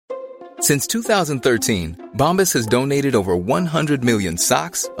Since 2013, Bombas has donated over 100 million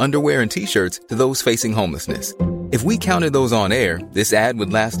socks, underwear, and T-shirts to those facing homelessness. If we counted those on air, this ad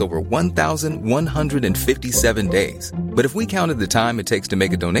would last over 1,157 days. But if we counted the time it takes to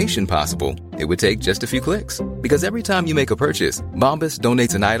make a donation possible, it would take just a few clicks. Because every time you make a purchase, Bombas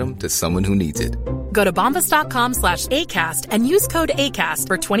donates an item to someone who needs it. Go to bombas.com/ACAST and use code ACAST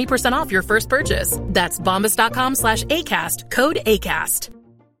for 20% off your first purchase. That's bombas.com/ACAST, code ACAST.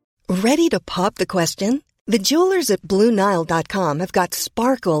 Ready to pop the question? The jewelers at BlueNile.com have got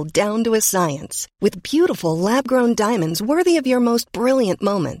sparkle down to a science with beautiful lab-grown diamonds worthy of your most brilliant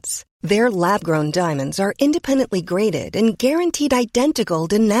moments. Their lab-grown diamonds are independently graded and guaranteed identical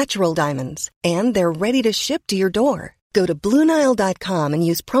to natural diamonds, and they're ready to ship to your door. Go to BlueNile.com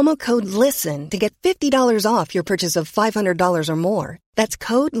and use promo code LISTEN to get $50 off your purchase of $500 or more. That's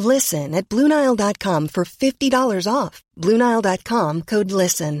code LISTEN at BlueNile.com for $50 off. BlueNile.com, code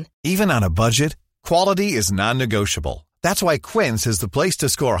LISTEN. Even on a budget, quality is non-negotiable. That's why Quince is the place to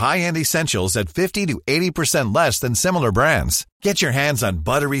score high-end essentials at 50 to 80% less than similar brands. Get your hands on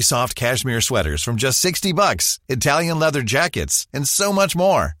buttery soft cashmere sweaters from just $60, Italian leather jackets, and so much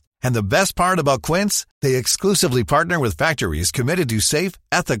more. And the best part about Quince, they exclusively partner with factories committed to safe,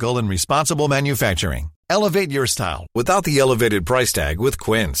 ethical, and responsible manufacturing. Elevate your style without the elevated price tag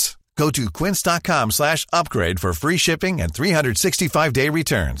with Quince. Go to quince.com/upgrade for free shipping and 365-day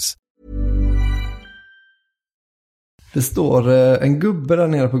returns. Det står en gubbe där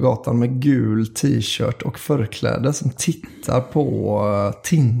nere på gatan med gul t-shirt och förkläde som tittar på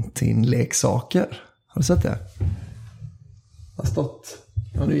Tintin-leksaker. Har du sett det? Har stått...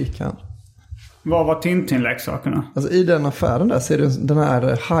 Ja, nu gick han. Vad var Tintin-leksakerna? Alltså i den affären där ser du den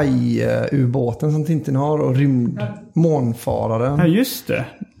här haj-ubåten som Tintin har och månfararen. Ja, just det.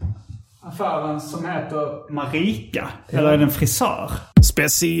 Affären som heter Marika. Ja. Eller är det en frisör?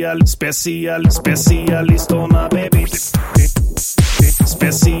 Specialisterna baby.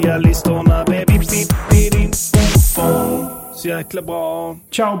 Specialisterna baby. Så jäkla bra.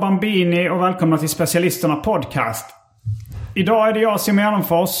 Ciao Bambini och välkomna till Specialisterna podcast. Idag är det jag, Simon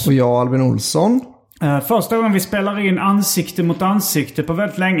Gärdenfors. Och jag, Albin Olsson. Första gången vi spelar in ansikte mot ansikte på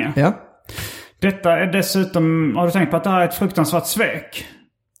väldigt länge. Ja. Detta är dessutom... Har du tänkt på att det här är ett fruktansvärt svek?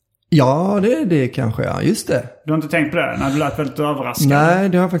 Ja, det kanske, ja. Just det. Du har inte tänkt på det? När du lät väldigt överraskad. Nej,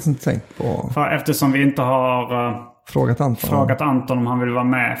 det har jag faktiskt inte tänkt på. För eftersom vi inte har... Frågat Anton om han vill vara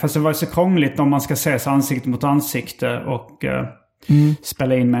med. Fast det var ju så krångligt om man ska ses ansikte mot ansikte och...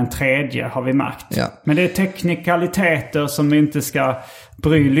 spela in med en tredje har vi märkt. Ja. Men det är teknikaliteter som vi inte ska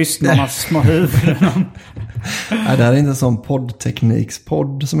bry lyssnarnas små huvuden om. Nej, det här är inte en sån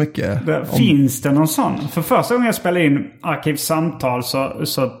poddteknikspodd så mycket. Finns det någon sån? För första gången jag spelade in Arkivsamtal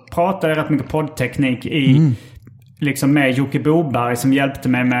så pratade jag rätt mycket poddteknik i liksom med Jocke Boberg som hjälpte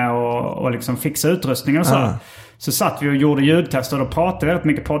mig med att liksom fixa utrustningen och så. Så satt vi och gjorde ljudtester och då pratade vi rätt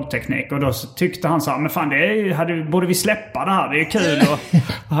mycket poddteknik. Och då så tyckte han så här, men fan borde vi släppa det här? Det är kul att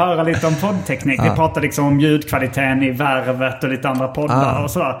höra lite om poddteknik. Vi pratade liksom om ljudkvaliteten i Värvet och lite andra poddar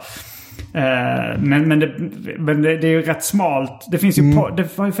och sådär. Men det är ju rätt smalt. Det finns ju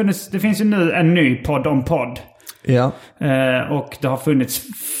det finns ju nu en ny podd om podd. Ja. Och det har funnits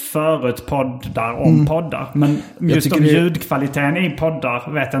förut poddar om poddar. Men just om ljudkvaliteten i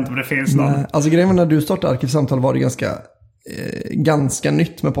poddar vet jag inte om det finns någon. Nej, alltså grejen var när du startade Arkivsamtal var det ganska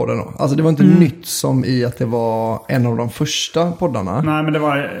nytt med podden då. Alltså det var inte nytt som i att det var en av de första poddarna. Nej, men det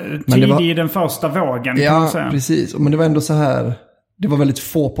var tidigt i den första vågen kan man säga. Ja, precis. Men det var ändå så här, det var väldigt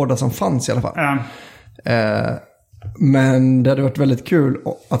få poddar som fanns i alla fall. Ja. Men det hade varit väldigt kul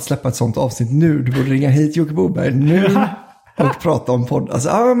att släppa ett sånt avsnitt nu. Du borde ringa hit Jocke Boberg nu och prata om podd.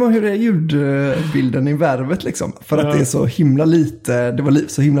 Alltså, men hur är ljudbilden i Värvet liksom? För att det är så himla lite, det var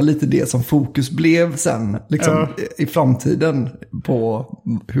så himla lite det som fokus blev sen liksom i framtiden på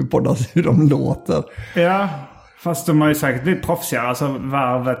hur de låter. Ja, fast de har ju säkert blivit proffsigare. Alltså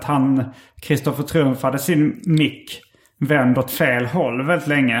Värvet, Kristoffer Triumf hade sin mick vänd åt fel håll väldigt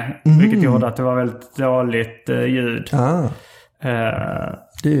länge. Vilket gjorde att det var väldigt dåligt ljud.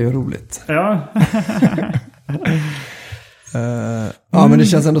 Det är ju roligt. Ja. Men det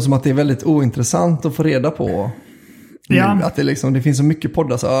känns ändå som att det är väldigt ointressant att få reda på nu. Att det finns så mycket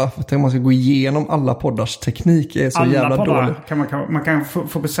poddar. Så jag tänker man ska gå igenom alla poddars teknik är så alla jävla dålig. Man kan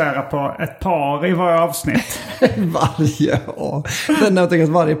fokusera på ett par i varje avsnitt. Jag tänker att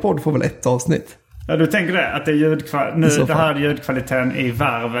varje podd får väl ett avsnitt. Ja, du tänker det? Att det är det här ljudkvaliteten i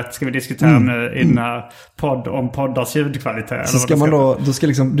Värvet ska vi diskutera nu i den här podd om poddars ljudkvalitet. Så ska man då ska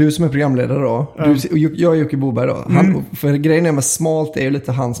liksom, du som är programledare då, jag är Jocke Boberg då. För grejen är med smalt är ju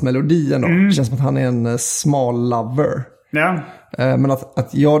lite hans melodien då. Det känns som att han är en smal lover. Ja. Men att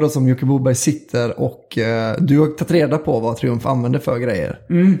jag då som Jocke Boberg sitter och du har tagit reda på vad Triumf använder för grejer.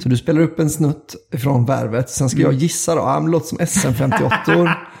 Så du spelar upp en snutt från Värvet. Sen ska jag gissa då, det låter som SM58.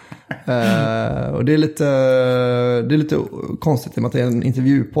 Och det är lite konstigt i och med att det är en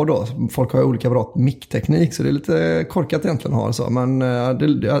intervjupodd då. Folk har ju olika bra mickteknik, så det är lite korkat egentligen att ha så. Men det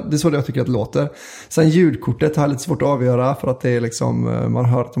är så jag tycker att det låter. Sen ljudkortet har jag lite svårt att avgöra för att det är liksom, man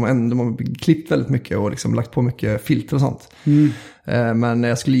hör att de har klippt väldigt mycket och liksom lagt på mycket filter och sånt. Men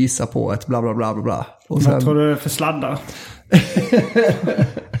jag skulle gissa på ett bla bla bla bla bla. Och vad tror du för sladdar?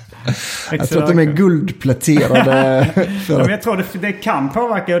 Jag tror att de är guldpläterade. Men jag tror det kan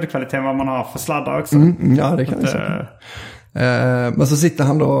påverka ljudkvaliteten vad man har för sladdar också. Ja, det kan det säkert. Men så sitter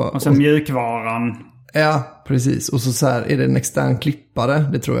han då... Och så mjukvaran. Ja, precis. Och så här, är det en extern klippare?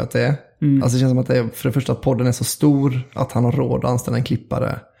 Det tror jag att det är. Alltså det känns som att det är för det första att podden är så stor att han har råd att anställa en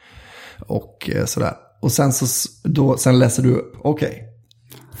klippare. Och sådär. Och sen sen läser du upp, okej.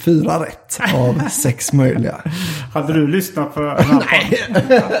 4 rätt av 6 möjliga. Hade du lyssnat på den här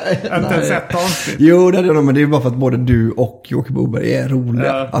podden? Inte sett avsnitt? Jo, det hade jag nog, men det är bara för att både du och Jocke Boberg är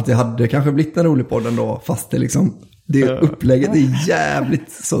roliga. Att det hade kanske blivit en rolig podd ändå, fast det liksom... Det upplägget är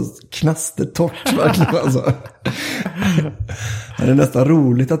jävligt så knastertorrt verkligen alltså. Det är nästan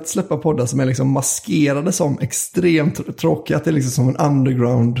roligt att släppa poddar som är liksom maskerade som extremt tråkiga. Att det är liksom som en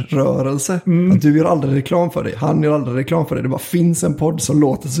underground-rörelse. Att du gör aldrig reklam för det. Han gör aldrig reklam för det. Det bara finns en podd som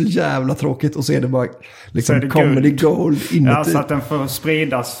låter så jävla tråkigt. Och så är det bara liksom det comedy gold inuti. Ja, så att den får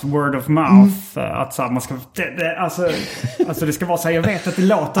spridas word of mouth. Att så här, man ska... Alltså det ska vara så här, jag vet att det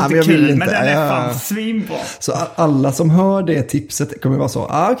låter inte kul. Men den är fan svinbra. Så alla som hör det tipset kommer vara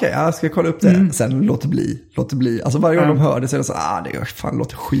så, okej, jag ska kolla upp det. Sen låt det bli. Alltså varje gång de hör det så är det så, det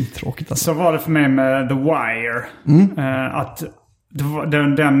låter skittråkigt. Alltså. Så var det för mig med The Wire. Att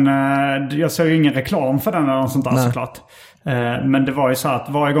jag såg ju ingen reklam för den eller något sånt där såklart. Men det var ju så att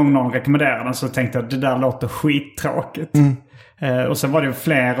varje gång någon rekommenderade den så tänkte jag att det där låter skittråkigt. Och sen var det ju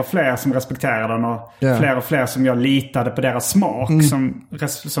fler och fler som respekterade den och fler och fler som jag litade på deras smak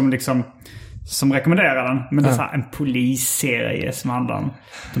som rekommenderar den. Men det är så här en polisserie som handlar om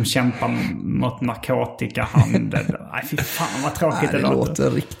de kämpar mot narkotikahandel. Nej, fy fan vad tråkigt det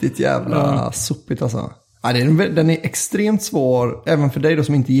låter riktigt jävla soppigt alltså. Den är extremt svår, även för dig då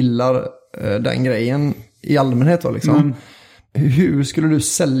som inte gillar den grejen i allmänhet då liksom. Hur skulle du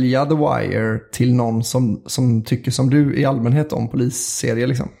sälja The Wire till någon som tycker som du i allmänhet om polisserier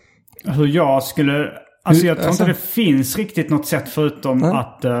liksom? Hur jag skulle... Alltså jag tror inte det finns riktigt något sätt förutom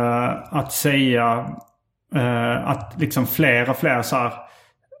att säga att liksom fler och fler så här,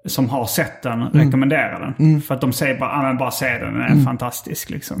 som har sett den rekommenderar den. För att de säger bara se den är fantastisk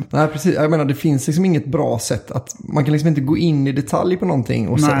liksom. Nej, precis. Jag menar, det finns liksom inget bra sätt att man kan liksom inte gå in i detalj på någonting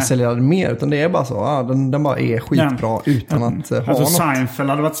och sälja det mer, utan det är bara så, den bara är skitbra utan att ha något. Seinfeld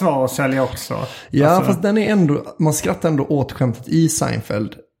hade varit svår att sälja också. Ja, alltså. Fast den är ändå, man skrattar ändå åt skämtet i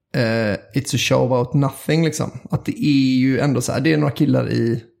Seinfeld. It's a show about nothing liksom. Att det är ju ändå så här, det är några killar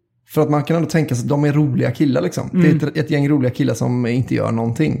i... För att man kan ändå tänka sig att de är roliga killar liksom. Det är ett gäng roliga killar som inte gör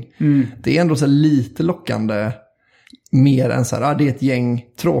någonting. Det är ändå så lite lockande mer än så här, det är ett gäng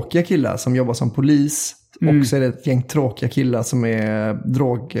tråkiga killar som jobbar som polis. Och så är det ett gäng tråkiga killar som är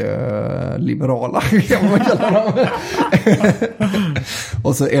drogliberala. Kan man kalla dem.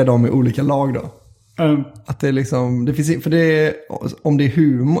 Och så är de i olika lag då. Att det är liksom, det finns, för det är, om det är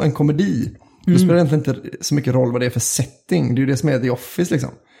humor, en komedi, då spelar det egentligen inte så mycket roll vad det är för setting. Det är ju det som är The Office liksom.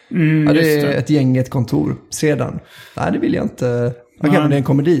 Det är ett gäng i ett kontor. Sedan. Nej, det vill jag inte. Okej, men det är en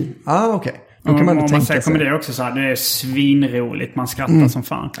komedi. Okej. Då kan man om tänka man säger sig. komedi också så här, det är svinroligt, man skrattar som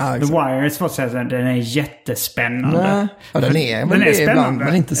fan. The Wire är svårt att säga, den är jättespännande. Nej. Ja, den är spännande ibland,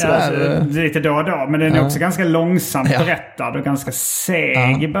 men inte så där. Alltså, lite då och då, men den är också ganska långsamt berättad och ganska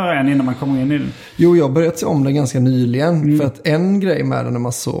seg i början innan man kommer in i den. Jo, jag började se om den ganska nyligen, för att en grej med den när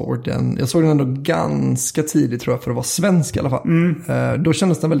man såg den, jag såg den ändå ganska tidigt tror jag, för att vara svensk i alla fall. Då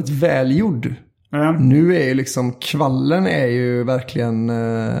kändes den väldigt välgjord. Nu är ju liksom, kvallen är ju verkligen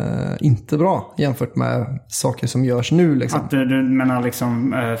inte bra jämfört med saker som görs nu liksom. Att du menar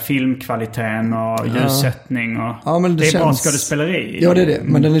liksom filmkvaliteten och ljussättning och men det är känns... bra skådespeleri. Ja, det är det,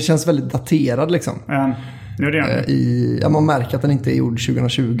 men den känns väldigt daterad liksom. Man märker att den inte är gjord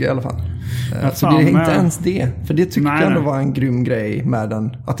 2020 i alla fall. Så det är inte ens det. För det tyckte jag ändå var en grym grej med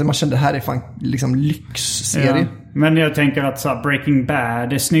den. Att man kände, det här är fan liksom lyxserie. Men jag tänker att så här, Breaking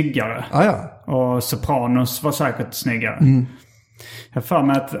Bad är snyggare. Och Sopranos var säkert snyggare. Jag för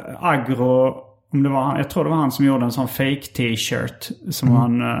mig att Agro om det var han, jag tror det var han som gjorde en sån fake t-shirt som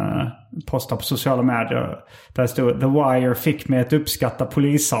han postade på sociala medier. Där stod The Wire fick mig att uppskatta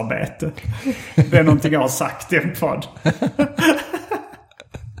polisarbete. Det är någonting jag har sagt i en podd.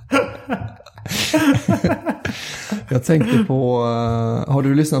 Jag tänkte på, har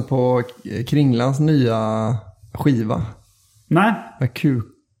du lyssnat på Kringlans nya skiva? Nej. Med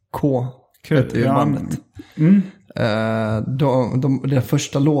QK heter ju bandet. Den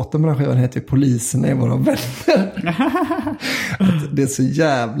första låten på den skivan heter ju Polisen är våra vänner. Det är så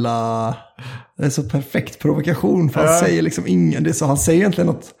jävla, det är så perfekt provokation, för han säger liksom ingen, det är så, han säger egentligen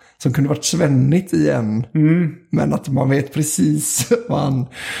något som kunde varit svennigt igen, men att man vet precis vad han,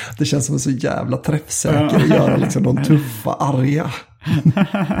 det känns som en så jävla träffsäker att göra liksom de tuffa, arga.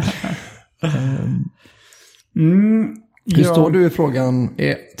 Hur står du i frågan,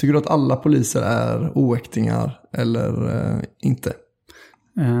 tycker du att alla poliser är oäktingar eller inte?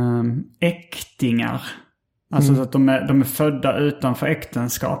 Äktingar. Alltså så att de är födda utanför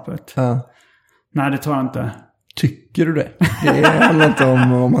äktenskapet. Nej, det tror jag inte. Tycker du det? Det handlar inte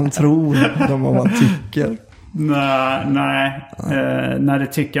om man tror, om man tycker. Nej, det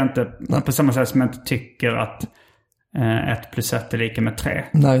tycker jag inte. Nej. På samma sätt som jag inte tycker att 1 + 1 är lika med 3.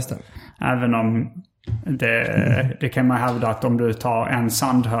 Nej, just det. Även om det kan man hävda att om du tar en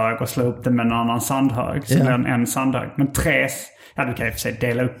sandhög och slår upp det med en annan sandhög så blir det en sandhög. Men 3, du kan ju för sig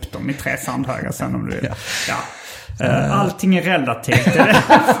dela upp dem i 3 sandhögar sen om du vill. Allting är relativt.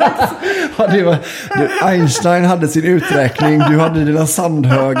 Einstein hade sin uträkning, du hade dina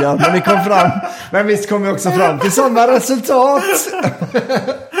sandhögar, men vi kom fram. Men visst kom vi också fram till sådana resultat.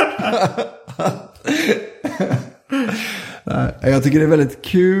 Jag tycker det är väldigt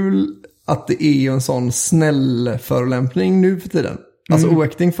kul att det är en sån snäll förolämpning nu för tiden. Alltså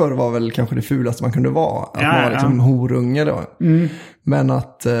oäkting förr var väl kanske det fulaste man kunde vara. Att man var liksom horunge då. Men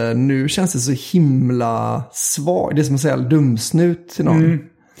att nu känns det så himla svag. Det är som att säga dumsnut till någon.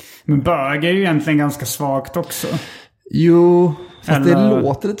 Men bög är ju egentligen ganska svagt också. Jo, fast det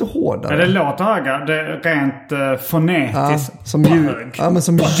låter lite hårdare. Det låter högre. Det är rent fonetiskt. Ja, som men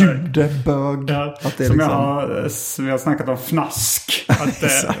som judebög. Ja, att det är som liksom... vi har snackat om fnask. Att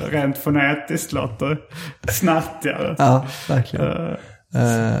det rent fonetiskt låter snärtigare. Ja, verkligen.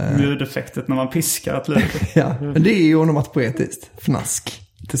 Ljudeffektet när man piskar ett liv. Ja, men det är ju onomatopoetiskt. Fnask.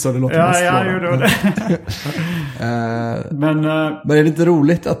 Det är så det låter mest. Ja, det var det. Men är det lite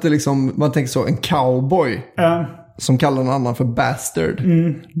roligt att det liksom, man tänker så, en cowboy som kallar någon annan för bastard.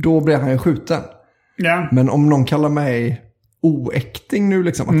 Då blir han ju skjuten. Men om någon kallar mig oäkting nu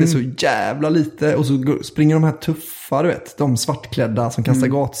liksom, att det är så jävla lite, och så springer de här tuffa, du vet, de svartklädda som kastar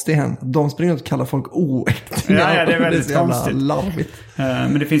gatsten, de springer och kallar folk oäktingar. Ja, det är väldigt det är konstigt. Larvigt.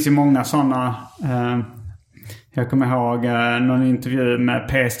 Men det finns ju många sådana. Jag kommer ihåg någon intervju med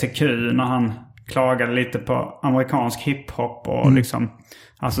PSTQ när han klagade lite på amerikansk hiphop och liksom,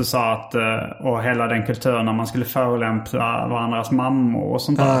 alltså sa att och hela den kulturen när man skulle förolämpa varandras mammor och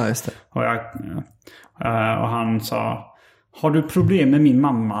sånt där. Ja, just det. Och han sa: har du problem med min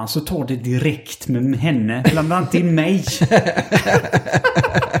mamma så tar det direkt med henne. Blanda inte in mig.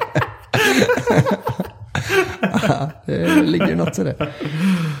 Det ligger ju något i det.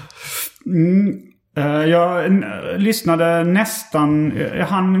 Jag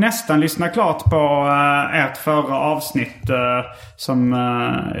hann nästan lyssna klart på ert förra avsnitt som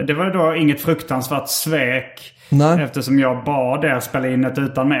det var då inget fruktansvärt svek. Nej. Eftersom jag bad er spela in ett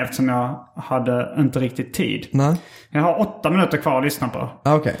utan mig, eftersom jag hade inte riktigt tid. Nej. Jag har 8 minuter kvar att lyssna på.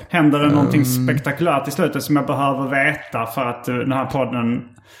 Okay. Händer det någonting spektakulärt i slutet som jag behöver veta för att den här podden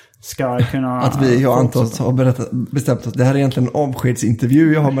ska kunna... Att jag antar har bestämt oss. Det här är egentligen en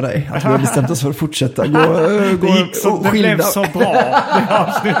avskedsintervju jag har med dig. Att vi har bestämt oss för att fortsätta gå det blev så bra det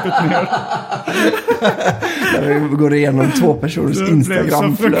avsnittet nu. Där vi går igenom 2 personers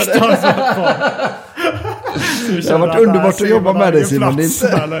Instagram-flöde. Det har varit underbart att jobba med dig, Simon. Det är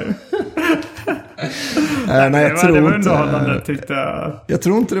inte... Nej, det var underhållande, tyckte jag. Jag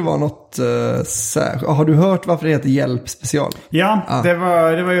tror inte det var något särskilt. Har du hört varför det heter Hjälp special? Ja, det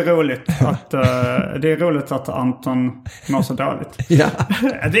var ju roligt att det är roligt att Anton mår så dåligt. Ja.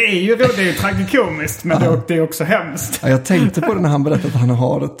 Det är ju tragikomiskt, men det är också hemskt. Ja, jag tänkte på det när han berättade att han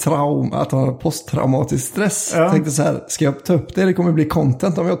har att han har posttraumatisk stress. Jag tänkte så här, ska jag ta upp det? Det kommer bli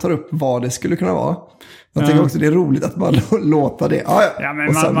content om jag tar upp vad det skulle kunna vara. Jag tycker också det är roligt att bara låta det. Ja, men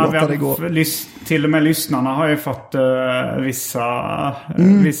och sen låta det gå. Till och med lyssnarna har ju fått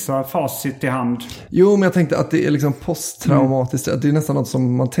vissa facit i hand. Jo, men jag tänkte att det är liksom posttraumatiskt. Att det är nästan något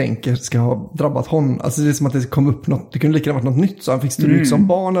som man tänker ska ha drabbat honom. Alltså det är som att det kom upp något. Det kunde lika gärna varit något nytt, så han fick stryk som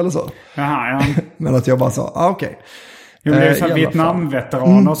barn eller så. Jaha, ja. Men att jag bara sa, okej. Jo, det är så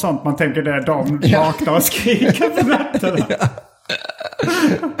Vietnamveteraner och sånt. Man tänker det är de vaknar och skriker på nätterna.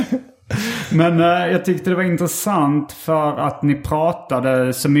 Men jag tyckte det var intressant för att ni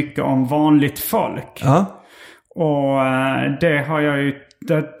pratade så mycket om vanligt folk. Ja. Och det har jag ju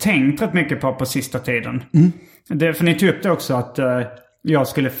tänkt rätt mycket på sista tiden. För ni tog upp det också att jag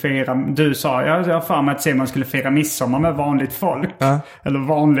skulle fira... Du sa, jag har för mig att Simon skulle fira midsommar med vanligt folk. Eller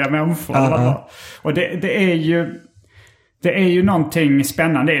vanliga människor. Eller vad. Och det är ju någonting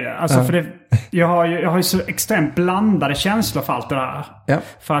spännande i det. Alltså för jag har ju så extremt blandade känslor för allt det där. Ja.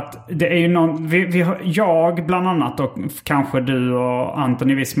 För att det är ju jag bland annat och kanske du och Anton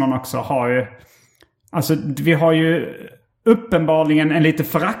i viss mån också har ju... Alltså vi har ju uppenbarligen en lite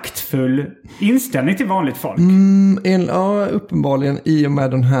föraktfull inställning till vanligt folk. Ja, uppenbarligen i och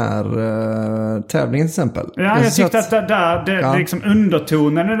med den här tävlingen till exempel. Ja, jag tyckte att liksom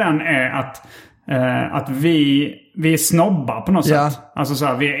undertonen i den är att vi är snobbar på något sätt. Alltså så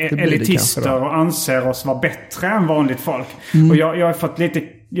här, vi är elitister och anser oss vara bättre än vanligt folk. Och jag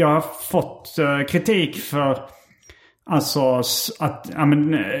har fått kritik för alltså att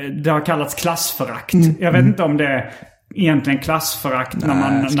det har kallats klassförakt. Jag vet inte om det är egentligen klassförakt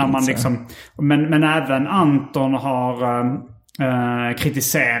när man liksom... Men även Anton har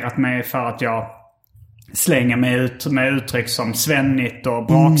kritiserat mig för att jag slänger mig ut med uttryck som svennigt och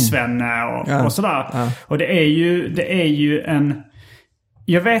braksvenne och sådär. Och det är ju en...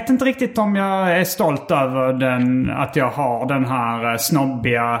 Jag vet inte riktigt om jag är stolt över att jag har den här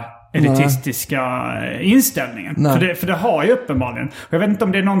snobbiga elitistiska inställningen. För det har jag uppenbarligen. Och jag vet inte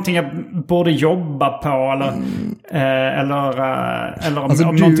om det är någonting jag borde jobba på eller om, alltså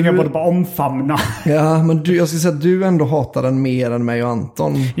någonting jag borde bara omfamna. Ja, men jag skulle säga att du ändå hatar den mer än mig och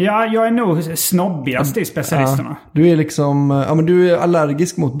Anton. Ja, jag är nog snobbigast i specialisterna. Du är liksom, men du är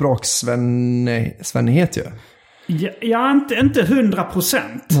allergisk mot braksvennighet ju. Ja, inte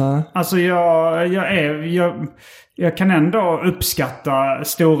 100%. Alltså jag kan ändå uppskatta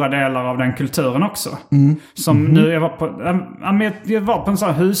stora delar av den kulturen också. Som nu, jag var på en sån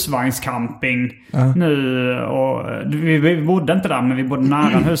här husvagnscamping nu. Och vi bodde inte där, men vi bodde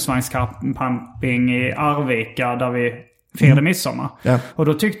nära en husvagnscamping i Arvika där vi firade midsommar. Och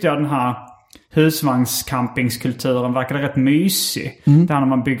då tyckte jag den här husvagnscampingskulturen verkade rätt mysig. Där när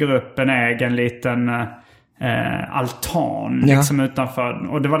man bygger upp en egen liten... altan liksom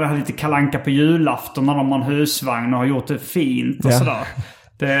utanför. Och det var det här lite kalanka på julafton när de har en husvagn och har gjort det fint och sådär.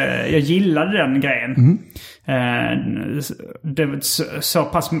 Jag gillade den grejen.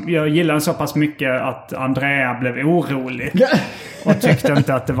 Jag gillade den så pass mycket att Andrea blev orolig och tyckte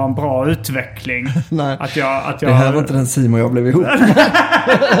inte att det var en bra utveckling. Nej, att jag... Det här var inte den Simon jag blev ihop.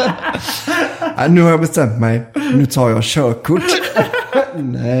 Nu har jag bestämt mig. Nu tar jag körkort.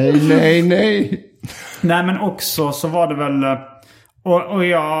 Nej. Nej, men också så var det väl...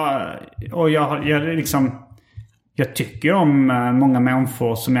 Jag tycker om många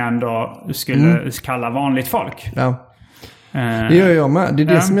människor som jag ändå skulle kalla vanligt folk. Ja. Det gör jag med. Det är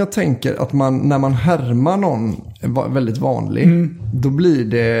det som jag tänker att när man härmar någon väldigt vanlig, då blir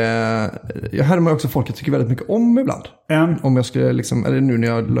det... Jag härmar också folk jag tycker väldigt mycket om ibland. Om jag skulle liksom... Eller nu när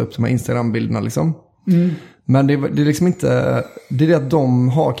jag la upp de här Instagram-bilderna liksom. Men det är liksom inte... Det är det att de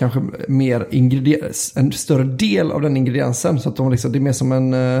har kanske mer en större del av den ingrediensen. Så att de liksom, det är mer som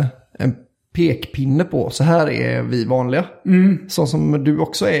en pekpinne på. Så här är vi vanliga. Så som du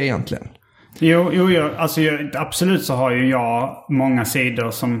också är egentligen. Jo, alltså absolut så har ju jag många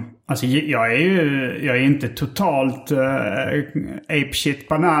sidor som... Alltså jag är inte totalt ape shit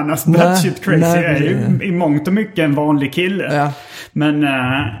bananas, shit crazy. Jag är ju i mångt och mycket en vanlig kille. Ja.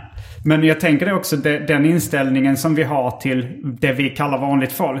 Men jag tänker det också, den inställningen som vi har till det vi kallar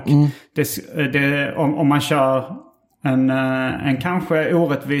vanligt folk. Om man kör en kanske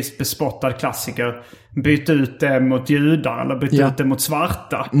orättvist bespottad klassiker, byt ut det mot judar eller byt ut det mot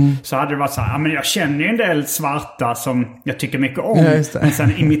svarta. Så hade det varit så här, men jag känner ju en del svarta som jag tycker mycket om. Men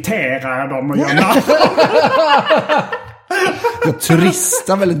sen imiterar jag dem och gör Jag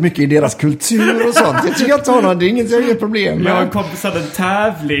turistar väldigt mycket i deras kultur och sånt. Jag tycker att det är inget jag har problem med. Jag och en kompis hade en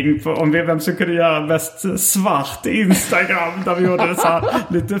tävling om vem som kunde göra mest svart Instagram. Där vi gjorde så här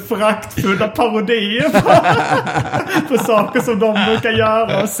lite föraktfulla parodier på saker som de brukar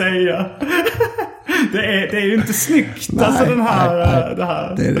göra och säga. Det är ju inte snyggt. Nej, alltså det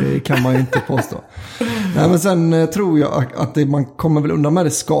här. Det kan man ju inte påstå. Nej, men sen tror jag att man kommer väl undan med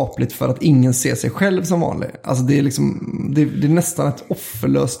det skapligt för att ingen ser sig själv som vanlig. Alltså det är liksom det är nästan ett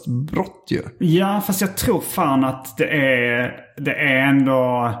offerlöst brott ju. Ja, fast jag tror fan att det är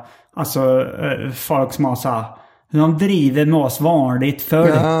ändå alltså folk som har så här hur de driver med oss vanligt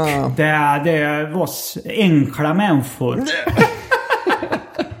folk. Ja. Det är oss enkla människor.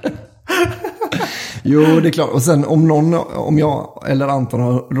 Jo, det är klart. Och sen om jag eller Anton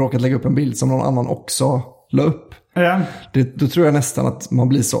har råkat lägga upp en bild som någon annan också la upp. Ja. Då tror jag nästan att man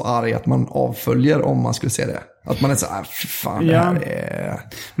blir så arg att man avföljer om man skulle se det. Att man är så fan, det här är...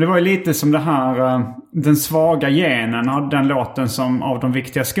 Det var ju lite som det här, den svaga genen av den låten som av de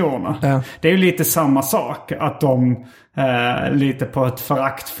viktiga skorna. Ja. Det är ju lite samma sak. Att de lite på ett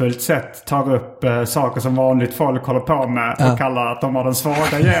föraktfullt sätt tar upp saker som vanligt folk håller på med och kallar att de har den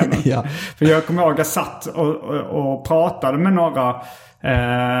svaga genen. Ja. För jag kommer ihåg att jag satt och pratade med några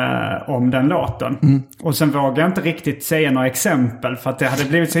om den låten. Och sen vågade jag inte riktigt säga några exempel för att det hade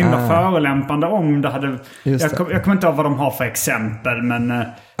blivit så himla förolämpande om det hade... Jag kommer inte ihåg vad de har för exempel, men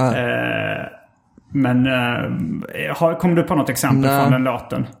kom du på något exempel från den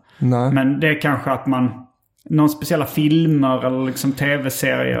låten? Nej. Men det är kanske att någon speciella filmer eller liksom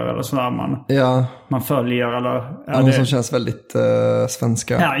tv-serier eller sådär man följer eller... Någon som känns väldigt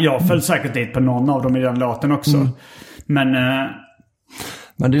svenska. Ja, jag föll säkert dit på någon av dem i den låten också. Men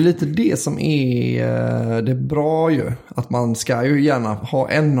det är lite det som är det är bra ju. Att man ska ju gärna ha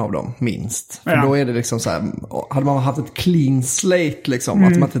en av dem minst. För då är det liksom så här, hade man haft ett clean slate liksom,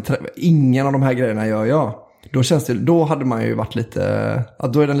 att man inte ingen av de här grejerna gör jag. Då hade man ju varit lite,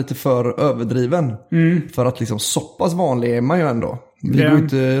 att då är den lite för överdriven. För att liksom så pass vanlig är man ju ändå. Vi går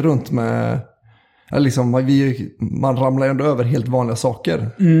inte runt med, liksom, man ramlar ju ändå över helt vanliga saker.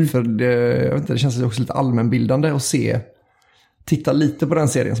 För jag vet inte, det känns också lite allmänbildande att titta lite på den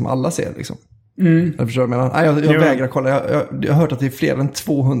serien som alla ser liksom. Jag förstår vad jag menar. Jag vägrar kolla. Jag har hört att det är fler än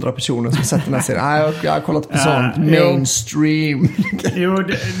 200 personer som sett den här serien. Jag har kollat på sånt mainstream. Jo,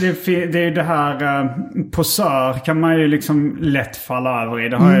 det är ju det här posör kan man ju liksom lätt falla över i.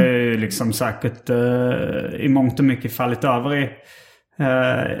 Det har jag ju liksom säkert i mångt och mycket fallit över i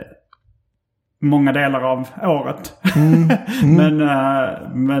många delar av året.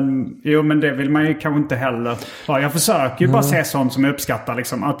 Men det vill man ju kanske inte heller. Jag försöker ju bara se sånt som jag uppskattar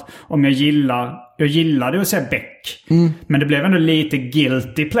liksom, att om jag gillade att se Beck. Men det blev ändå lite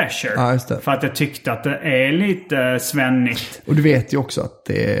guilty pleasure. För att jag tyckte att det är lite svennigt. Och du vet ju också att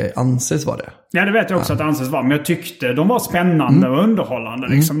det anses vara det. Ja, det vet jag också att det anses vara. Men jag tyckte de var spännande och underhållande.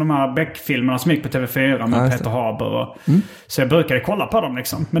 Liksom, de här Beck-filmerna som gick på TV4 med Peter Haber. Så jag brukade kolla på dem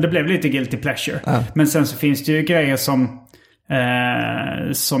liksom. Men det blev lite guilty pleasure. Men sen så finns det ju grejer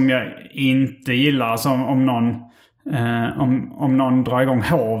som jag inte gillar. Alltså om någon drar igång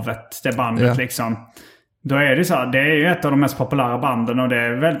Hovet, det bandet liksom. Då är det så här, det är ju ett av de mest populära banden. Och det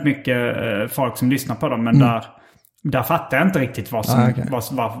är väldigt mycket folk som lyssnar på dem. Men där fattar jag inte riktigt vad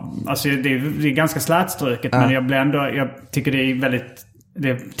som alltså det är ganska slätstruket, men jag tycker det är väldigt,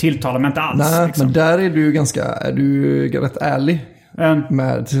 det tilltalar mig inte alls. Nej, liksom. Men där är du rätt ärlig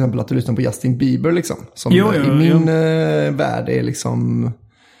med till exempel att du lyssnar på Justin Bieber liksom, som i min värld är liksom,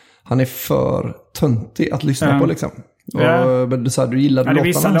 han är för töntig att lyssna på liksom. Och du sa du gillade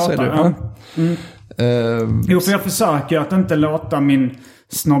låtarna, så är du. Jo, för jag försöker att inte låta min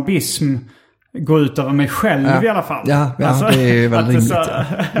snobbism gå ut över mig själv i alla fall. Ja, alltså, det är väl rimligt.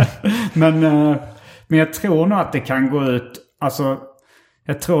 Men jag tror nog att det kan gå ut. Alltså,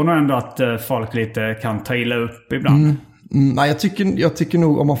 jag tror nog ändå att folk lite kan ta illa upp ibland. Nej, jag tycker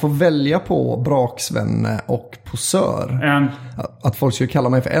nog om man får välja på Braksvenne och Posör, att folk skulle kalla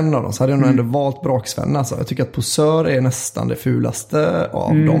mig för en av dem, så hade jag nog ändå valt Braksvenne. Alltså. Jag tycker att Posör är nästan det fulaste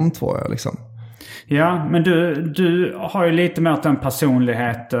av de två liksom. Ja, men du har ju lite mer den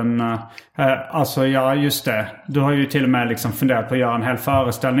personligheten. Alltså, ja, just det. Du har ju till och med liksom funderat på att göra en hel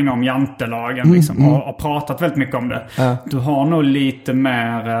föreställning om jantelagen liksom, och pratat väldigt mycket om det. Du har nog lite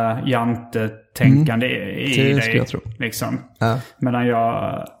mer jantetänkande i dig. Jag tror. Liksom. Medan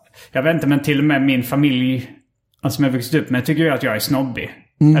jag vet inte, men till och med min familj, alltså, som jag vuxit upp med, tycker ju att jag är snobbig.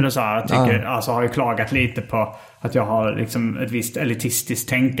 Eller så här, alltså har ju klagat lite på att jag har liksom ett visst elitistiskt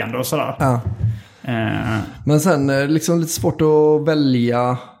tänkande och sådär. Men sen liksom lite svårt att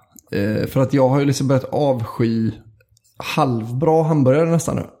välja, för att jag har ju liksom börjat avsky halvbra hamburgare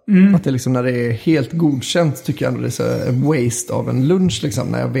nästan nu. Att det liksom, när det är helt godkänt, tycker jag ändå det är så en waste av en lunch liksom,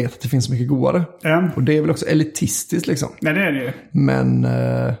 när jag vet att det finns så mycket godare. Och det är väl också elitistiskt liksom. Nej, det är det ju. Men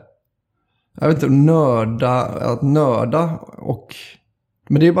jag vet inte, nörda och...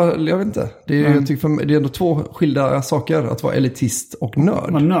 Men det är bara, jag vet inte. Jag tycker det är ändå två skilda saker, att vara elitist och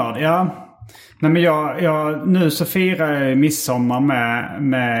nörd. Nörd, ja. Nej, men jag nu så firar jag midsommar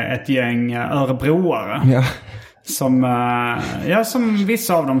med ett gäng örebroare. Ja. Som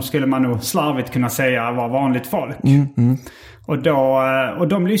vissa av dem skulle man nog slarvigt kunna säga var vanligt folk. Och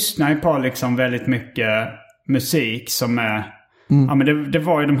de lyssnar ju på liksom väldigt mycket musik som är... Ja, men det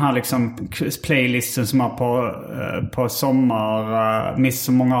var ju de här liksom playlisten som var på sommar,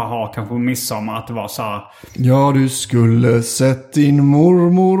 som många har kanske på midsommar, att det var så här... Ja, du skulle sett din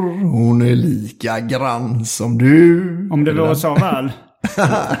mormor, hon är lika grann som du. Om det var så väl.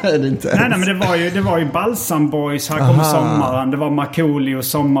 Det är inte Nej, men det var ju Balsam Boys, Här kom sommaren. Det var Markoolio,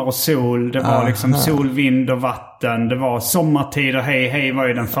 Sommar och sol. Det var liksom Sol, vind och vatten. Det var Sommartid och Hej hej var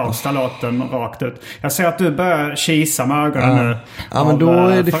ju den första låten rakt ut. Jag ser att du börjar kisa med ögonen nu. Ja, men då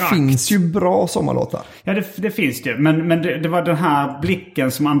det finns ju bra sommarlåtar. Ja, det finns det. Men det var den här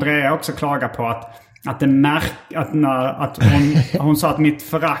blicken som Andrea också klagar på, att hon sa att mitt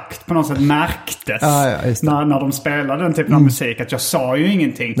förakt på något sätt märktes när de spelade den typen av musik. Att jag sa ju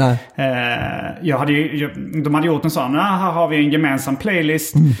ingenting. De hade gjort en sån, här har vi en gemensam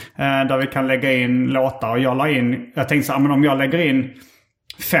playlist där vi kan lägga in låtar. Och jag tänkte så här, men om jag lägger in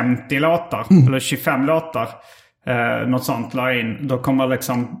 50 låtar eller 25 låtar, något sånt la in, då kommer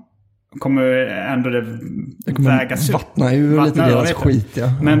ändå det vägas upp. Vattnar ju lite deras skit, ja.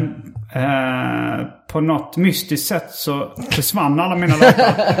 Men på något mystiskt sätt så försvann alla mina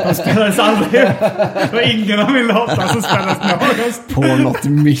låtar. De spelades aldrig. Det var ingen av mina låtar som spelades någonstans. På något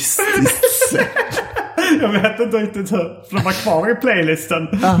mystiskt sätt. Jag vet inte riktigt hur. För de var kvar i playlisten.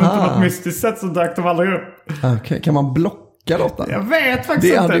 Men på något mystiskt sätt så dök de aldrig upp. Okej, kan man blocka låtar? Jag vet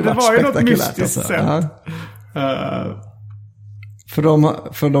faktiskt inte. Det var ju något mystiskt sätt.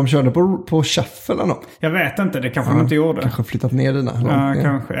 För de körde på shuffle eller något. Jag vet inte, det kanske de inte gjorde. Kanske flyttat ner dina.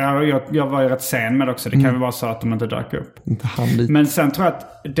 Kanske. Jag var ju rätt sen med också. Det kan ju vara så att de inte dök upp. Inte han lite. Men sen tror jag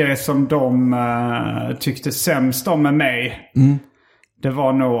att det som de tyckte sämst om med mig, det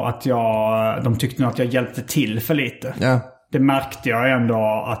var nog att de tyckte nog att jag hjälpte till för lite. Ja. Det märkte jag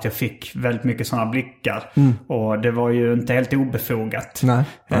ändå, att jag fick väldigt mycket sådana blickar. Och det var ju inte helt obefogat. Nej.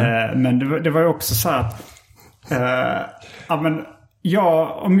 Men det var ju också så att... men...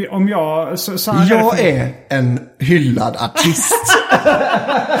 Ja, om jag... Så här jag är en hyllad artist.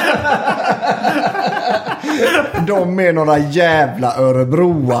 De är några jävla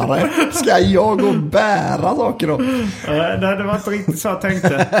örebroare. Ska jag gå och bära saker då? Nej, det var inte riktigt så jag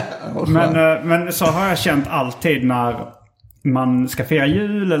tänkte. Men så har jag känt alltid när man ska fira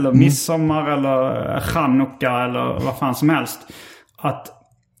jul eller midsommar eller Chanukka eller vad fan som helst. Att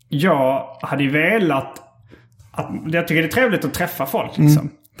jag hade velat... jag tycker det är trevligt att träffa folk liksom.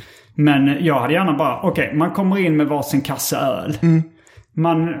 Men jag hade gärna bara, man kommer in med varsin kasse öl.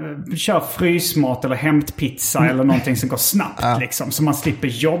 Man kör frysmat eller hämtpizza eller någonting som går snabbt liksom, så man slipper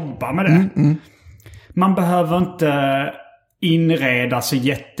jobba med det. Man behöver inte inreda så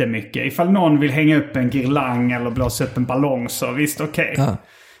jättemycket. Ifall någon vill hänga upp en girlang eller blåsa upp en ballong, så visst, okej.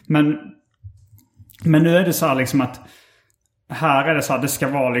 Men nu är det så här liksom att här är det så här, det ska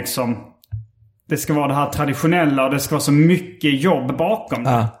vara liksom... Det ska vara det här traditionella och det ska vara så mycket jobb bakom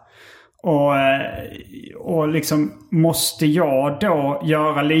det. Och liksom, måste jag då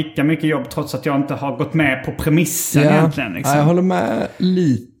göra lika mycket jobb trots att jag inte har gått med på premissen egentligen? Liksom? Ja, jag håller med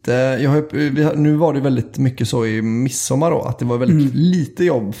lite. Nu var det väldigt mycket så i midsommar då, att det var väldigt lite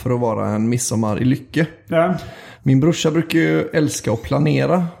jobb för att vara en midsommar i Lycke. Ja. Min brorsa brukar ju älska att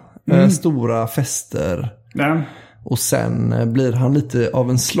planera stora fester. Ja. Och sen blir han lite av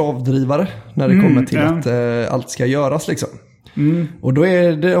en slavdrivare när det kommer till att allt ska göras liksom. Och då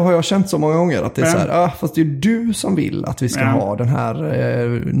har jag känt så många gånger att det är så här, fast det är du som vill att vi ska ha den här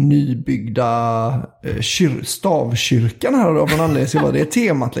nybyggda stavkyrkan här av någon anledning. Så det är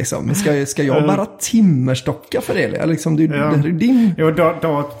temat liksom. Ska jag bara timmerstocka för det? Liksom, det är din... Jo,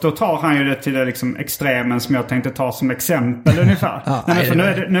 då tar han ju det till det liksom extremen som jag tänkte ta som exempel ungefär.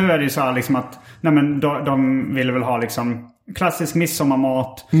 Nu är det ju så här liksom att de ville väl ha liksom klassisk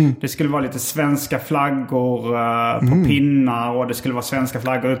midsommarmat. Det skulle vara lite svenska flaggor på pinnar och det skulle vara svenska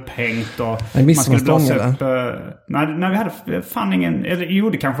flaggor upphängt och man skulle blåsa upp. Nej, vi hade fan ingen, eller jo,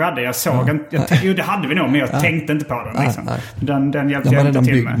 det kanske hade. Jag såg jo, det hade vi nog, men jag tänkte inte på den liksom. Den hjälpte jag inte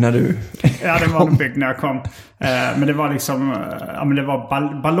till med. När du ja, den var byggd när jag kom. Men det var liksom det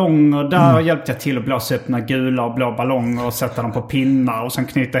var ballonger där hjälpte jag till att blåsa upp några gula och blå ballonger och sätta dem på pinnar och sen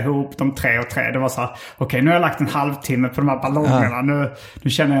knyta ihop dem 3 och 3. Det var så här, okej, nu har jag lagt en halvtimme på de här ballongerna. Nu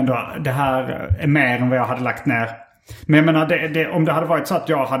känner jag ändå det här är mer än vad jag hade lagt ner. Men jag menar, om det hade varit så att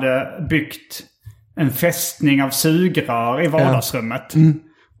jag hade byggt en fästning av sugrör i vardagsrummet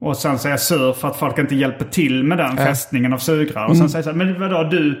och sen så är jag sur för att folk inte hjälper till med den fästningen av sugrör och sen säger jag så här, men vadå,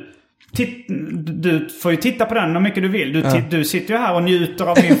 du får ju titta på den hur mycket du vill. Du sitter ju här och njuter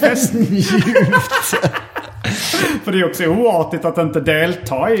av min fästning. För det är också oartigt att inte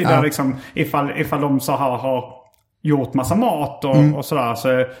delta i det liksom, ifall de så här har gjort massa mat och sådär.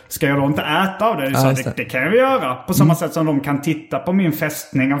 Så ska jag då inte äta av det? Så det kan jag göra. På samma sätt som de kan titta på min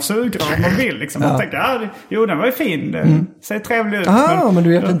fästning av sugrör om de vill. Liksom. Och tänka, jo den var ju fin. Det ser trevlig ut. Men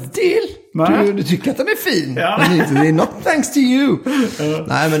du hjälper inte till. Du tycker att den är fin. Ja. Det är not thanks to you.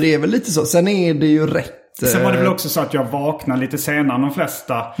 Nej, men det är väl lite så. Sen är det ju rätt. Sen var det väl också så att jag vaknade lite senare än de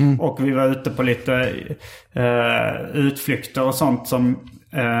flesta. Och vi var ute på lite utflykter och sånt som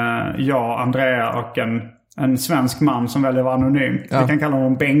jag, Andrea och en svensk man som väljer var anonym. Vi kan kalla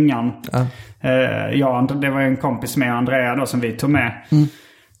honom Bengan. Det var en kompis med Andrea då som vi tog med.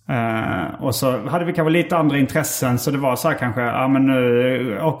 Och så hade vi kanske lite andra intressen. Så det var så här kanske, men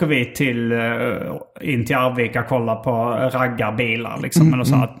nu åker vi in till Arvika och kollar på raggarbilar liksom. Eller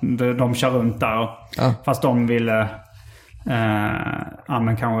så att de kör runt där. Fast de ville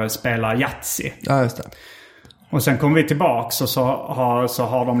men kanske spela Yatzy. Ja, just det. Och sen kom vi tillbaks och så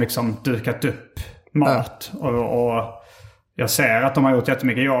har de liksom dukat upp mat. Och jag ser att de har gjort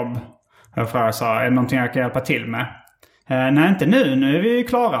jättemycket jobb. Jag frågar så här, är det någonting jag kan hjälpa till med? Nej, inte nu är vi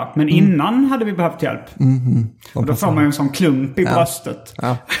klara. Men innan hade vi behövt hjälp. Och då får man ju en sån klump i bröstet.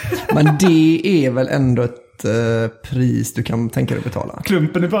 Ja. Men det är väl ändå ett pris du kan tänka dig att betala.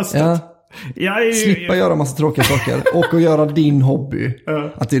 Klumpen i bröstet? Ja. Slippa göra massa tråkiga saker. Och göra din hobby.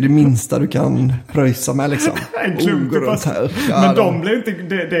 Att det är det minsta du kan pröjsa med liksom. En klump i bröstet. Men de blir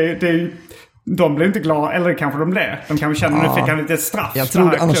inte... De blir inte glada, eller kanske de blev. De kanske känner att de fick en lite straff. Jag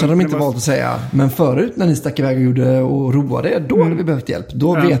tror annars hade de inte valt att säga. Men förut när ni stack iväg och gjorde och roade, då hade vi behövt hjälp.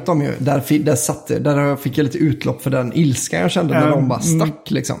 Då vet de ju, där fick jag lite utlopp för den ilska jag kände när de bara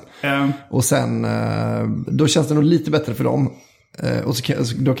stack liksom. Och sen, då känns det nog lite bättre för dem. Och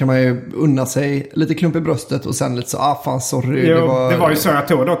då kan man ju unna sig lite klump i bröstet och sen lite så, fan sorry. Det var ju så jag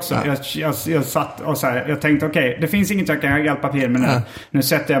tog det också. Jag satt och så här, jag tänkte okej, det finns inget jag kan hjälpa till med nu. Nu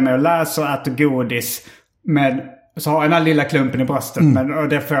sätter jag mig och läser och äter godis så har jag den här lilla klumpen i bröstet. Och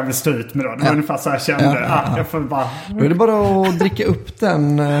det får jag väl stå ut med då. Det var ungefär så jag kände. Jag får bara... Då är det bara att dricka upp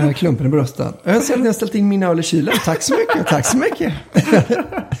den klumpen i bröstet. Jag ser att ni har ställt in min öl i kylen. Tack så mycket.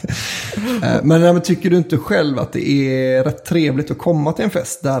 Men tycker du inte själv att det är rätt trevligt att komma till en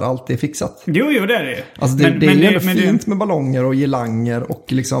fest där allt är fixat? Jo, det är det. Alltså det är ju ändå fint med ballonger och girlanger och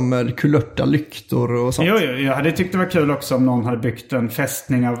liksom kulörta lyktor och sånt. Jo, jag hade tyckt det var kul också om någon hade byggt en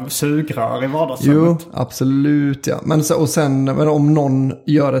fästning av sugrör i vardagsrummet. Jo, absolut. Ja. Men om någon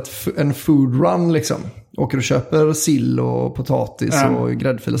gör en food run liksom, åker och köper sill och potatis och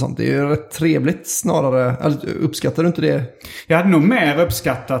gräddfil och sånt, det är ju rätt trevligt snarare. Uppskattar du inte det? Jag hade nog mer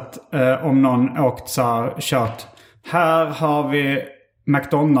uppskattat om någon åkt så här, kört, här har vi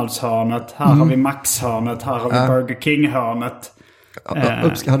McDonalds-hörnet, här har vi Max-hörnet, här har vi Burger King-hörnet.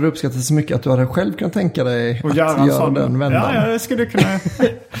 Hade du uppskattat så mycket att du hade själv kunnat tänka dig att göra den vändan? Ja, det skulle kunna.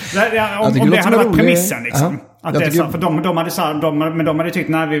 om det hade varit premissen liksom. Att det är så, för de hade så här, men de hade tyckt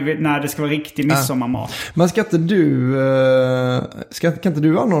när det ska vara riktig midsommarmat. Men kan inte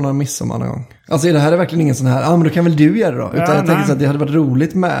du anordna en midsommar någon gång? Alltså det här är verkligen ingen sån här, men då kan väl du göra då? Utan jag tänker så att det hade varit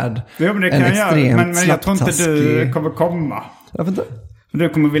roligt med men en extremt men jag tror inte du kommer komma. Varför inte? Du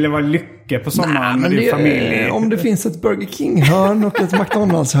kommer vilja vara lycka på sommaren med din familj. Om det finns ett Burger King-hörn och ett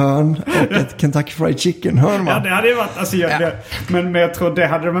McDonalds-hörn och ett Kentucky Fried Chicken-hörn. Ja, det hade ju varit... Alltså, men jag tror det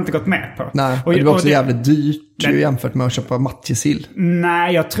hade de inte gått med på. Nej, och det var också jävligt dyrt jämfört med att köpa matjessill.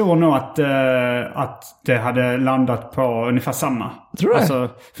 Nej, jag tror nog att det hade landat på ungefär samma. Tror du alltså,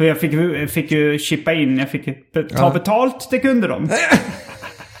 för jag fick ju chippa in, jag fick ta betalt, det kunde de.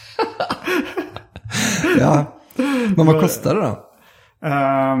 Ja, men vad kostade det då?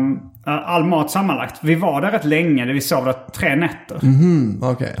 All mat sammanlagt. Vi var där rätt länge. Vi sov där 3 nätter.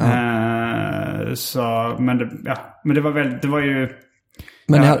 Okej. Men det var väl, det var ju...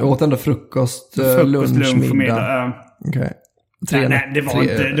 Men ni åt ändå frukost, lunch, middag. Okej.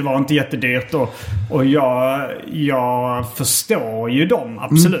 Det var inte jättedyrt och jag förstår ju dem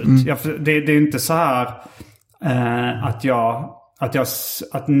absolut. Det är inte så här att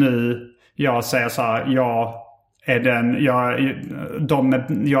jag säger så här, jag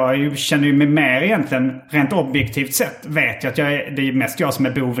känner ju mig mer egentligen rent objektivt sett vet jag att det är mest jag som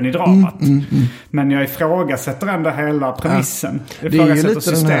är boven i dramat. Men jag ifrågasätter ändå hela premissen. Det är ju lite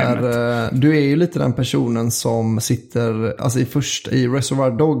systemet. Du är ju lite den personen som sitter alltså i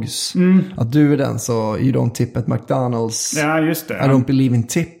Reservoir Dogs. Att du är den så you don't tip at McDonald's. Ja, just det. I don't believe in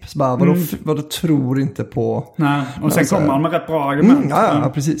tips. Vadå tror inte på. Nej. Och sen kommer man med rätt bra argument.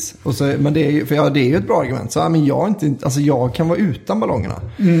 Ja, precis. Och så, men det är ju ett bra argument. Så jag kan vara utan ballongerna.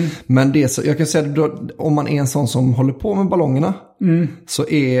 Men jag kan säga att om man är en sån som håller på med ballongerna så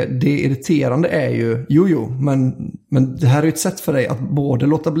är det irriterande är ju men Men det här är ju ett sätt för dig att både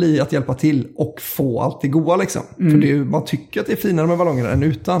låta bli att hjälpa till och få allt det goda liksom. För det är ju, man tycker att det är finare med ballonger än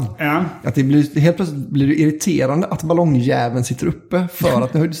utan. Ja. Att det blir, helt plötsligt blir det irriterande att ballongjäveln sitter uppe. För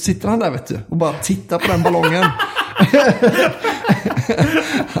att nu sitter han där, vet du, och bara tittar på den ballongen.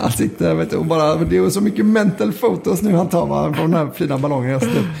 Han sitter, vet du, och bara, det är så mycket mental photos nu han tar på den här fina ballongen.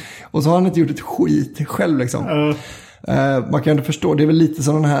 Och så har han inte gjort ett skit själv liksom. Man kan ju förstå, det är väl lite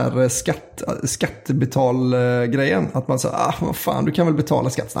som den här skattebetal-grejen. Att man säger, vad fan, du kan väl betala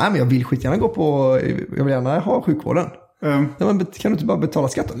skatt. Nej, men jag vill skitgärna jag vill gärna ha sjukvården. Nej, men kan du inte bara betala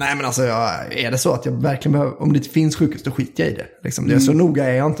skatt? Nej, men alltså, är det så att jag verkligen behöver, om det inte finns sjukhus, då skiter jag i det. Liksom, det är så noga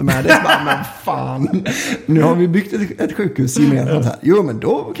är jag inte med det. Bara, men fan, nu har vi byggt ett sjukhus gemensamt här. Jo, men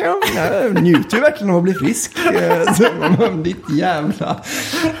då kan jag njuter ju verkligen av att bli frisk. Ditt jävla.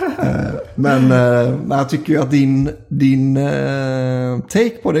 Men jag tycker ju att din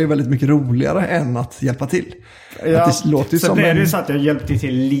take på det är väldigt mycket roligare än att hjälpa till. Ja, att det låter så som blev det ju så att jag hjälpte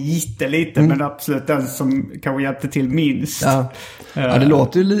till lite, men absolut den som kanske hjälpte till minst. Ja, det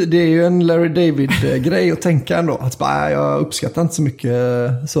låter ju, det är ju en Larry David-grej att tänka ändå. Att bara, jag uppskattar inte så mycket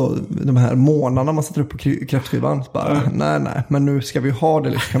så, de här månaderna man sätter upp på kräftskivan. Nej, men nu ska vi ha det,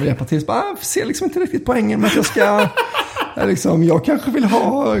 liksom, kan vi hjälpa till? Så bara, jag ser liksom inte riktigt poängen med att jag ska... Liksom, jag kanske vill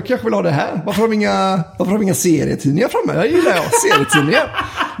ha det här. Varför har vi inga serietidningar framme? Jag gillar serietidningar.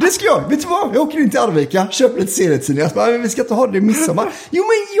 Det ska jag. Vet du vad? Jag åker in till Arvika, köper lite serietidningar. Så bara, vi ska inte ha det i midsommar. Jo,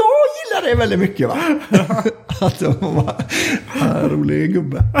 men jag gillar det väldigt mycket, va? Att det var en rolig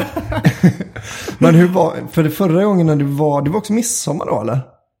gubbe. Men hur var, för det förra gången när det var också midsommar då, eller?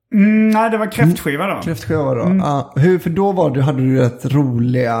 Nej, det var kräftskiva då. Kräftskiva då. För då hade du rätt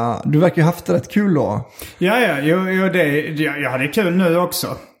roliga... Du verkar ju haft det rätt kul då. Ja, jag hade kul nu också.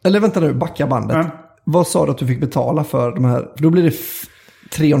 Eller vänta nu, backa bandet. Vad sa du att du fick betala för de här? För då blir det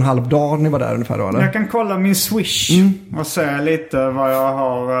 3,5 dagar ni var där ungefär då, eller? Jag kan kolla min Swish och säga lite vad jag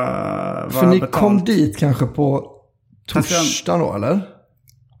har för ni betalt. Kom dit kanske på torsdag då, eller?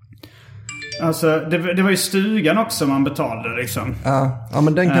 Alltså, det var ju stugan också man betalade liksom. Ja,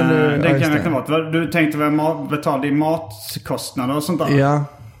 men den kan du... Den kan verkligen vara. Du tänkte väl betalade i matkostnader och sånt där? Ja.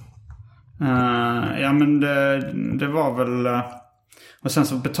 Ja, men det var väl... Och sen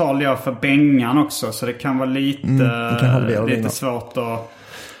så betalade jag för bängan också. Så det kan vara lite svårt att...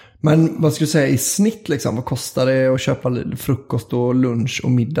 Men vad skulle du säga i snitt liksom? Vad kostar det att köpa frukost och lunch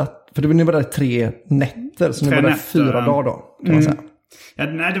och middag? För ni var där 3 nätter. Så ni var där 4 dagar då, kan man säga. Ja,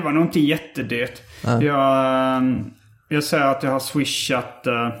 nej, det var nog inte jättedyrt. Jag säger att jag har swishat...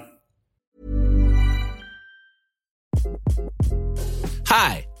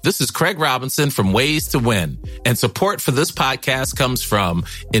 Hi, this is Craig Robinson from Ways to Win, and support for this podcast comes from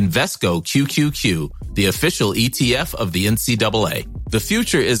Invesco QQQ, the official ETF of the NCAA. The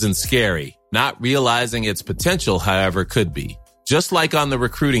future isn't scary. Not realizing its potential, however, could be. Just like on the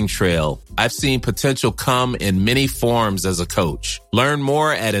recruiting trail, I've seen potential come in many forms as a coach. Learn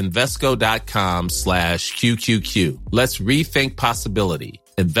more at Invesco.com/QQQ. Let's rethink possibility.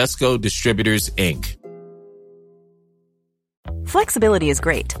 Invesco Distributors, Inc. Flexibility is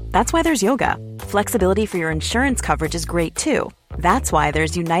great. That's why there's yoga. Flexibility for your insurance coverage is great too. That's why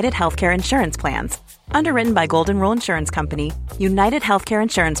there's United Healthcare Insurance Plans. Underwritten by Golden Rule Insurance Company, United Healthcare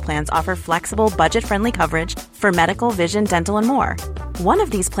Insurance Plans offer flexible, budget-friendly coverage for medical, vision, dental, and more. One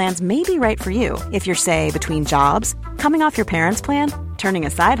of these plans may be right for you if you're, say, between jobs, coming off your parents' plan, turning a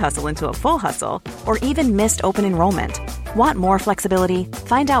side hustle into a full hustle, or even missed open enrollment. Want more flexibility?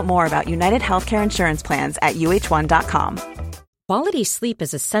 Find out more about United Healthcare Insurance Plans at uh1.com. Quality sleep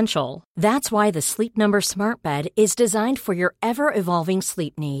is essential. That's why the Sleep Number Smart Bed is designed for your ever-evolving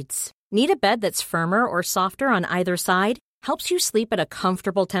sleep needs. Need a bed that's firmer or softer on either side? Helps you sleep at a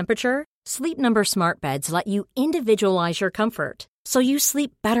comfortable temperature? Sleep Number Smart Beds let you individualize your comfort, so you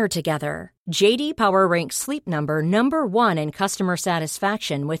sleep better together. JD Power ranks Sleep Number #1 in customer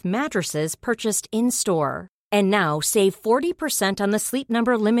satisfaction with mattresses purchased in-store. And now save 40% on the Sleep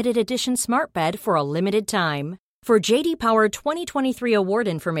Number Limited Edition Smart Bed for a limited time. For JD Power 2023 award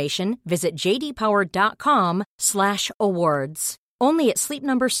information, visit jdpower.com/awards. Only at Sleep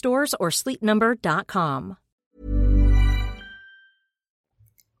Number stores or sleepnumber.com.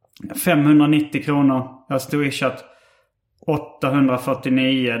 590 kronor. Jag har swishat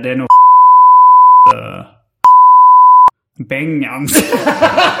 849. Det är nog Bengan.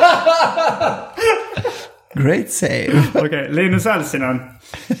 Great save. Okej, Linus Alsinen.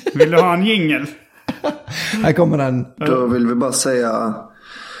 Vill du ha en jingle? Här kommer den. Då vill vi bara säga...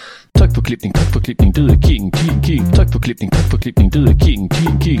 Tack för klippning, du är king. Tack för klippning, du är king.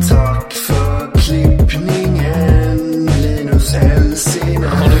 Tack för klippningen, Linus Linus Hellsing.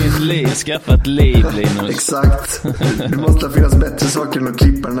 Har du ett liv? Skaffat liv, Linus? Exakt. Det måste finnas bättre saker än att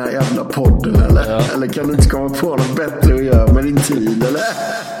klippa den här jävla podden, eller? Ja. Eller kan du inte komma på något bättre att göra med din tid, eller?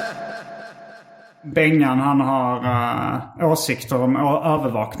 Bengan, han har åsikter om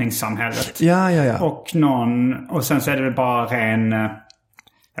övervakningssamhället. Ja. Och sen så är det väl bara ren,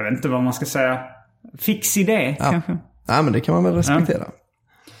 jag vet inte vad man ska säga, fix idé kanske. Ja, men det kan man väl respektera.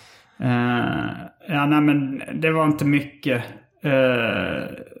 Nej, men det var inte mycket.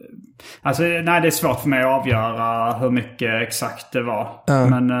 Alltså, nej, det är svårt för mig att avgöra hur mycket exakt det var.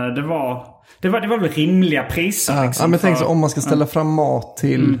 Men det var väl rimliga priser. Liksom, men tänk så, om man ska ställa fram mat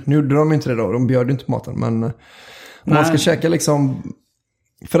till... Nu gjorde de inte det då, de bjöd inte maten. Men om man ska käka liksom...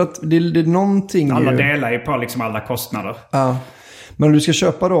 För att det är någonting... Alla delar ju på liksom alla kostnader. Ja. Men om du ska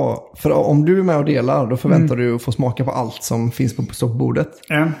köpa då... För om du är med och delar, då förväntar du att få smaka på allt som finns på stoppbordet.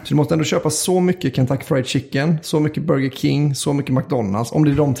 Så du måste ändå köpa så mycket Kentucky Fried Chicken, så mycket Burger King, så mycket McDonald's. Om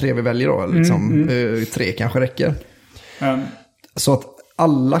det är de 3 vi väljer då, liksom 3 kanske räcker. Så att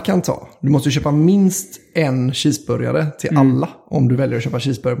alla kan ta. Du måste köpa minst en cheeseburgare till alla om du väljer att köpa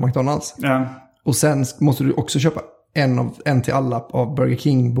cheeseburgare på McDonald's. Och sen måste du också köpa en till alla av Burger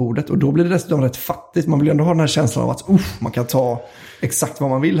King-bordet. Och då blir det dessutom rätt fattigt. Man vill ju ändå ha den här känslan av att man kan ta exakt vad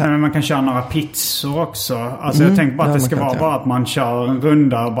man vill här. Men man kan köra några pizzor också. Alltså jag tänker bara att det ska vara bara att man kör en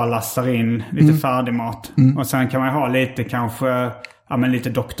runda och bara lastar in lite färdig mat. Och sen kan man ha lite kanske... Ja, men lite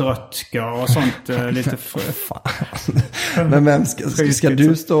Dr. Oetker och sånt. Lite Men vem ska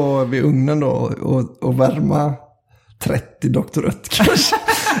du stå vid ugnen då och värma 30 Dr. Oetker?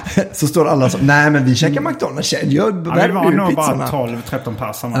 Så står alla så, nej men vi käkar McDonald's. Det var nog bara 12-13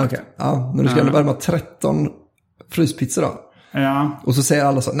 passar. Okay. Ja, men du ska värma 13 fryspizzor då. Ja. Och så säger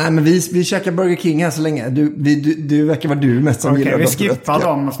alla så, nej men vi käkar Burger King här så länge. Du verkar vara du mest som gillar Dr. Oetker. Vi skippar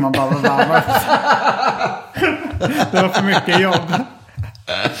dem så man bara värmer. Det var för mycket jobb.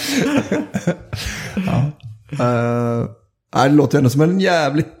 Det låter ändå som en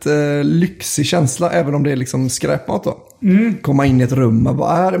jävligt lyxig känsla, även om det är liksom skräpmat då. Komma in i ett rum och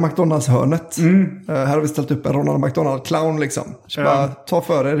bara, här är McDonald's-hörnet. Här har vi ställt upp en Ronald McDonald-clown liksom. Så bara ta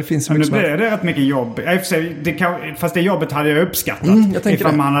för det finns så mycket. Men nu blir det rätt mycket jobb. Fast det jobbet hade jag uppskattat.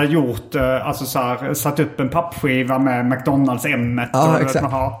 Ifall man hade gjort, alltså så här, satt upp en pappskiva med McDonald's-ämnet. Ja, exakt.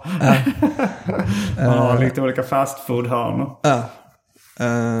 Ja, lite olika fastfood-hörnor.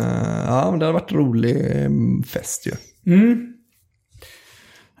 Ja, men det har varit en rolig fest ju.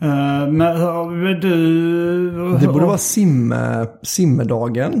 Men du... Det borde vara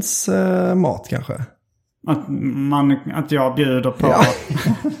simmedagens mat kanske. Att jag bjuder på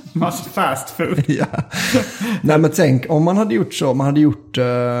massa fast food. Nej, men tänk om man hade gjort så.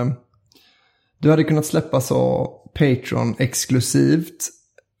 Du hade kunnat släppa så Patreon-exklusivt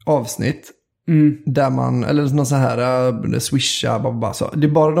avsnitt. Där man, eller någon så här swisha, bara så. Det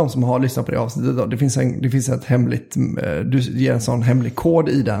är bara de som har lyssnat på det avsnittet då. Det finns ett hemligt, du ger en sån hemlig kod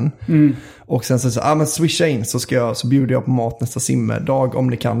i den. Och sen så men swisha in så bjuder jag på mat nästa simmedag om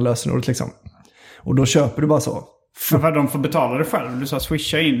ni kan lösenordet liksom. Och då köper du bara så. För de får betala det själv. Du sa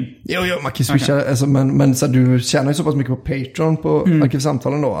swisha in. Jo, man kan swisha. Okay. Alltså, men så du tjänar ju så pass mycket på Patreon på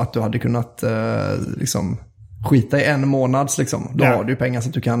Arkivsamtalen då, att du hade kunnat liksom skita i 1 månads liksom. Då har du ju pengar så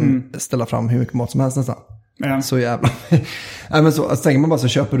att du kan ställa fram hur mycket mat som helst nästan. Så jävla. Nej, men så alltså, tänker man bara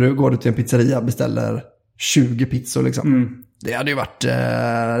så går du till en pizzeria, beställer 20 pizzor liksom. Det hade ju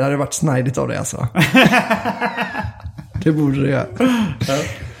varit snajdigt av det alltså. Det borde det göra.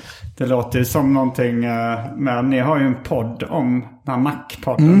 Det låter ju som någonting, men ni har ju en podd om den här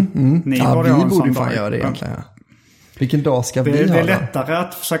Mac-podden. Vi borde ju fan göra det egentligen. Vilken dag ska vi ha? Det är lättare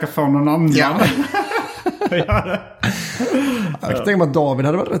att försöka få någon annan. Jag kan tänka mig att David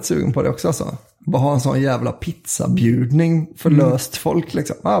hade varit rätt sugen på det också alltså. Bara ha en sån jävla pizzabjudning för löst folk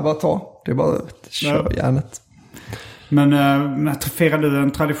liksom. Bara ta. Det är bara kör järnet. Men firar du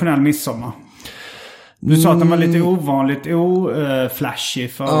en traditionell midsommar? Du sa att den var lite ovanligt flashy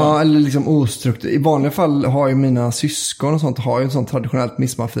för... Ja, eller liksom ostruktur. I vanliga fall har ju mina syskon och sånt har ju ett sånt traditionellt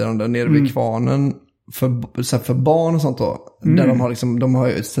midsommarfirande nere vid kvarnen för barn och sånt då. Där de har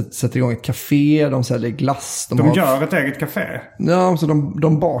ju sätter igång ett café, de säljer glass. De gör ett eget café? Ja, så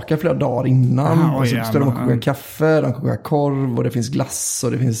de bakar flera dagar innan. Och så står de och kokar kaffe, de kokar korv och det finns glass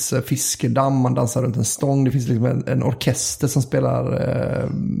och det finns fiskedamm, man dansar runt en stång. Det finns liksom en orkester som spelar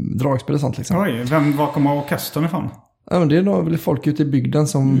dragspel och sånt liksom. Var kommer orkestern ifrån? Ja, men det är nog väl folk ute i bygden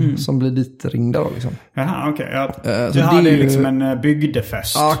som blir dit ringda då liksom. Jaha, okej. Du hade ju liksom en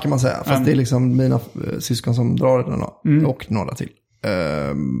bygdefest. Ja, kan man säga. Fast det är liksom mina syskon som drar den då. Och några till.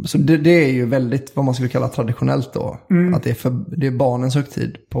 Så det är ju väldigt vad man skulle kalla traditionellt då. Att det är barnens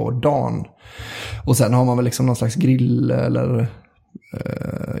högtid på dagen. Och sen har man väl liksom någon slags grill eller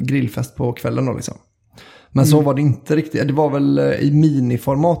grillfest på kvällen då liksom. Men så var det inte riktigt. Det var väl i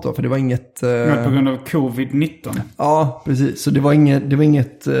miniformat då, för det var inget... På grund av covid-19. Ja, precis. Så det var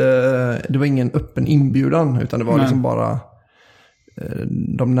ingen öppen inbjudan, utan det var liksom bara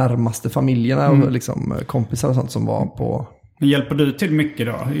de närmaste familjerna och liksom kompisar och sånt som var på... Men hjälper du till mycket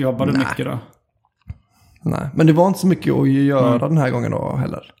då? Jobbar du mycket då? Nej, men det var inte så mycket att göra den här gången då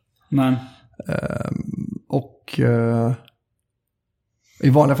heller. Nej. I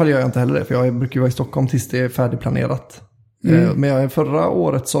vanliga fall gör jag inte heller det, för jag brukar vara i Stockholm tills det är färdigplanerat. Men förra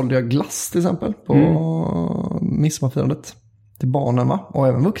året sålde jag glass till exempel på midsommarfirandet till barnen, va? Och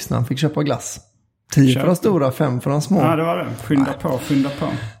även vuxna fick köpa glass. 10 för de stora, 5 för de små. Ja, det var det. Skynda på.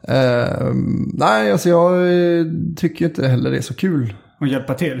 Nej, alltså jag tycker inte heller det är så kul. Och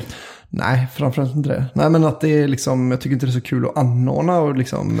hjälpa till? Nej, framförallt inte det. Nej, men att det är liksom, jag tycker inte det är så kul att anordna och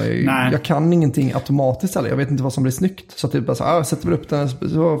liksom, jag kan ingenting automatiskt heller. Jag vet inte vad som blir snyggt. Så att det bara så, jag sätter väl upp den,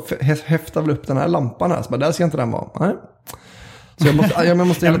 så häftar väl upp den här lampan här. Så bara, där ska inte den vara. Nej. Så jag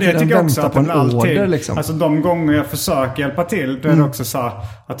måste hela tiden vänta på en order liksom. Alltså de gånger jag försöker hjälpa till, då är det också så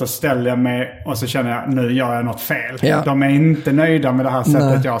att då ställer jag mig och så känner jag, nu gör jag något fel. Ja. De är inte nöjda med det här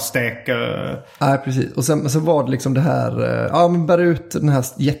sättet jag steker. Nej, precis. Och sen så var det liksom det här, men bär ut den här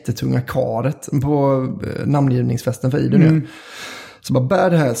jättetunga karet på namngivningsfesten för Iden nu. Så bara bär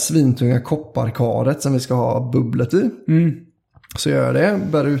det här svintunga kopparkaret som vi ska ha bubblet i. Så gör jag det,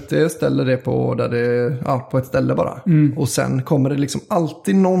 bär ut det, ställer det på där det, på ett ställe bara. Och sen kommer det liksom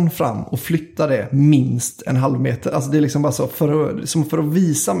alltid någon fram och flyttar det minst en halv meter. Alltså det är liksom bara så som för att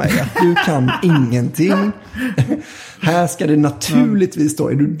visa mig att du kan ingenting. Här ska det naturligtvis stå,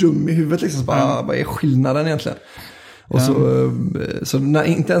 är du dum i huvudet liksom? Så bara, vad är skillnaden egentligen? Och så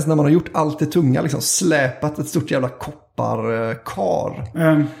inte ens när man har gjort allt det tunga, liksom släpat ett stort jävla kopparkar,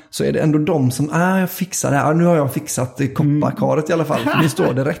 så är det ändå de som, jag fixar det här. Nu har jag fixat kopparkaret i alla fall. Nu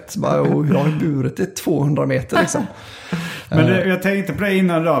står det rätt. Och jag har burit det 200 meter liksom. Men jag tänkte på det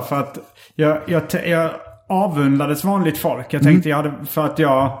innan då, för att jag avundades vanligt folk. Jag tänkte jag hade,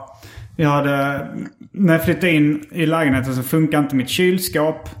 när jag flyttade in i lägenheten så funkar inte mitt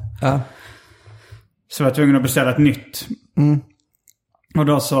kylskåp. Så var jag tvungen att beställa ett nytt. Och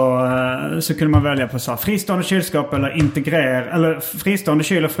då så kunde man välja på så här, fristående kylskåp eller fristående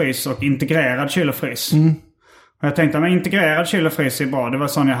kyl och frys och integrerad kyl och frys. Och jag tänkte, men integrerad kyl och frys är bra. Det var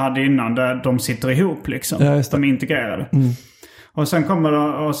sån jag hade innan, där de sitter ihop liksom. Ja, de är integrerade. Och sen kommer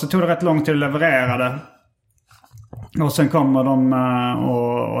de, och så tog det rätt långt till att leverera det. Och sen kommer de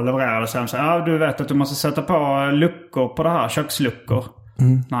och levererar det sen. Så du vet att du måste sätta på luckor på det här, köksluckor.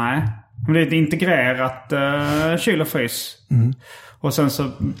 Nej. Men det är ett integrerat kyl och frys. Och sen så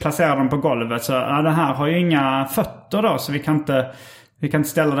placerar de på golvet. Så det här har ju inga fötter då. Så vi kan inte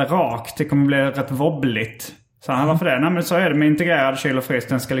ställa det rakt. Det kommer bli rätt wobbligt. Så varför det? Nej, men så är det med integrerad kyl och frys.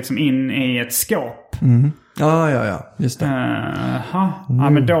 Den ska liksom in i ett skåp. Ja, just det. Ja,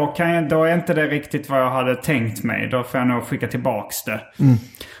 men då är inte det riktigt vad jag hade tänkt mig. Då får jag nog skicka tillbaks det.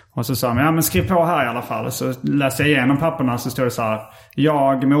 Och så sa han, men skriv på här i alla fall. Så läste jag igenom papperna, så står det så här: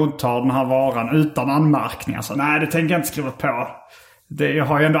 jag mottar den här varan utan anmärkningar. Så nej, det tänker jag inte skriva på. Jag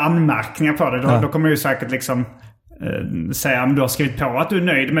har ju ändå anmärkningar på det. Då kommer jag ju säkert liksom säga, men du har skrivit på att du är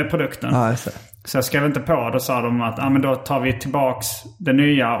nöjd med produkten. Så jag skrev inte på. Då sa de att men då tar vi tillbaks det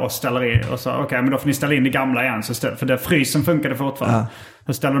nya och ställer in. Och så okej, men då får ni ställa in det gamla igen. För det frysen funkade fortfarande.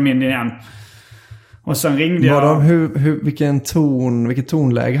 Så ställer de in det igen. Och sen ringde jag... Vilket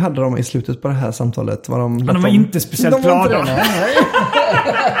tonläge hade de i slutet på det här samtalet? De var inte speciellt glada.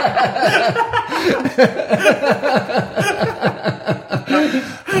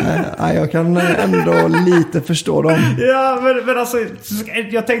 Nej, jag kan ändå lite förstå dem. Ja, men alltså,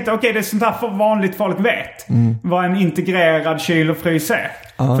 jag tänkte, det är sånt här vanligt folk vet. Vad en integrerad kyl och frys är.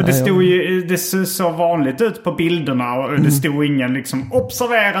 För det stod ju, det såg så vanligt ut på bilderna. Och det stod ingen liksom,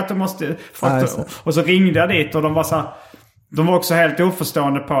 observera att du måste... Och så ringde jag dit och de var så här... De var också helt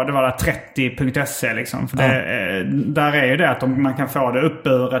oförstående på, det var där 30.se liksom. För där är ju det att man kan få det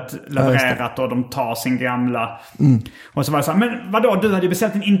uppburet, levererat och de tar sin gamla. Och så var det så här, men vadå, du hade ju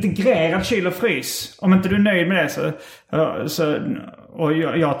beställt en integrerad kyl och frys. Om inte du är nöjd med det så och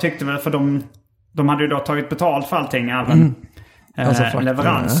jag tyckte väl, för de hade ju då tagit betalt för allting, även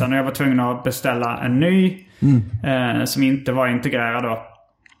leveransen. Och jag var tvungen att beställa en ny som inte var integrerad då.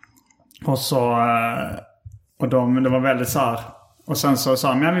 Och så... Och det var väldigt så här. Och sen så sa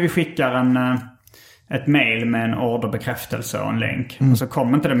de, men vi skickar ett mail med en orderbekräftelse och en länk. Och så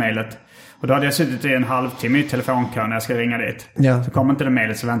kom inte det mailet. Och då hade jag suttit i en halvtimme i telefonkön när jag ska ringa dit. Ja. Så kom inte det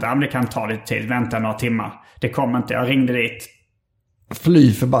mailet, så väntade jag. Men det kan ta lite tid, vänta några timmar. Det kom inte, jag ringde dit.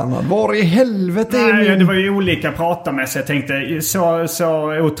 Fly förbannad. Var i helvete är Nej, min... det var ju olika prata med, så jag tänkte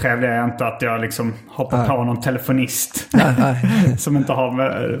så otrevlig är jag inte att jag liksom hoppar på någon telefonist som inte har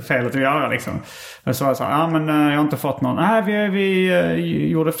med felet att göra liksom. Men så var jag så här, men jag har inte fått någon. Nej, vi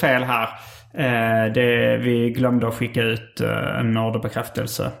gjorde fel här. Vi glömde att skicka ut en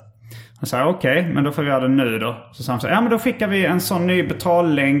orderbekräftelse. Jag sa okej, men då får vi göra det nu då. Så sa han så här, men då skickar vi en sån ny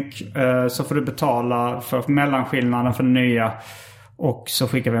betallänk, så får du betala för mellanskillnaden för den nya. Och så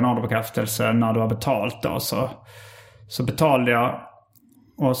skickar vi en orderbekräftelse när du har betalt då. Så betalade jag.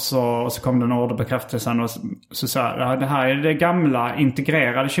 Och så kom den orderbekräftelsen. Och så sa jag, det här är det gamla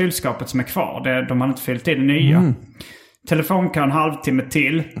integrerade kylskåpet som är kvar. De har inte fyllt i det nya. Telefonkön en halvtimme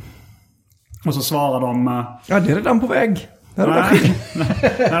till. Och så svarar de... Ja, det är redan på väg.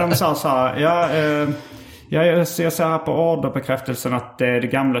 När de sa så här, jag ser här på orderbekräftelsen att det är det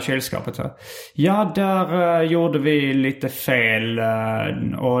gamla kylskåpet. Ja, där gjorde vi lite fel.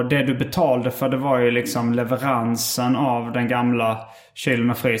 Och det du betalade för, det var ju liksom leveransen av den gamla kylen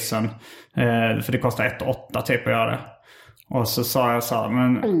och frysen. För det kostar 1,8 typ att göra det. Och så sa jag så här,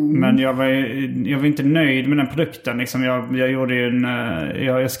 men jag var inte nöjd med den produkten. Liksom jag gjorde ju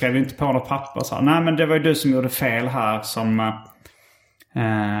jag skrev inte på något papper. Så här, nej, men det var ju du som gjorde fel här som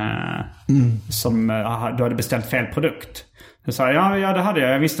du hade beställt fel produkt. Jag sa, ja det hade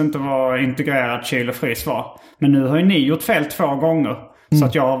jag. Jag visste inte vad integrerat kyl och frys var. Men nu har ju ni gjort fel 2 gånger. Så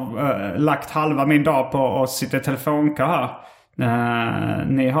att jag har lagt halva min dag på att sitta i telefonkö här.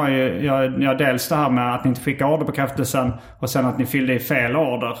 Ni har ju, jag dels det här med att ni inte skickar orderbekräftelsen och sen att ni fyllde i fel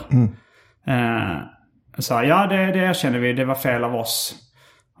order. Så ja, det erkänner vi, det var fel av oss.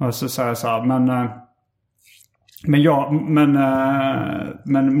 Och så sa jag så här,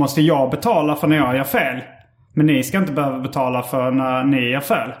 men måste jag betala för när jag gör fel? Men ni ska inte behöva betala för när ni gör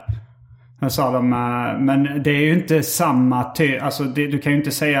fel. Och sa de, men det är ju inte samma alltså du kan ju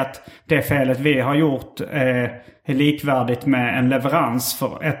inte säga att det felet vi har gjort är likvärdigt med en leverans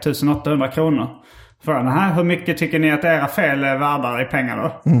för 1800 kronor. För nej, hur mycket tycker ni att era fel är värda i pengar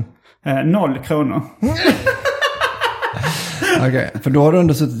då? 0 kronor. Okej, för då har du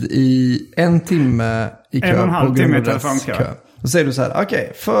ändå suttit i 1 timme i kö. 1,5 timme i telefonkö. Då säger du så här,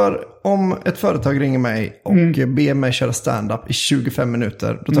 okej, för om ett företag ringer mig och ber mig köra stand-up i 25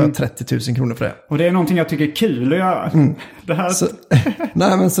 minuter, då tar jag 30 000 kronor för det. Och det är någonting jag tycker är kul att göra. Det här...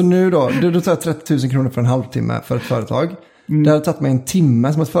 nej, men så nu då tar jag 30 000 kronor för en halvtimme för ett företag. Det hade tagit mig 1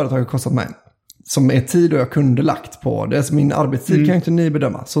 timme som ett företag har kostat mig. Som är tid och jag kunde lagt på. Det är som min arbetstid kan inte ni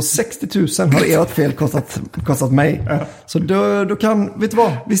bedöma. Så 60 000 har ert fel kostat mig. Så då kan, vet du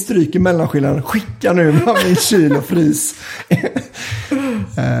vad? Vi stryker mellanskillnaden. Skicka nu min kyl och frys.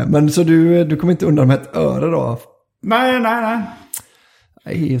 Men så du kommer inte undan med ett öre då? Nej.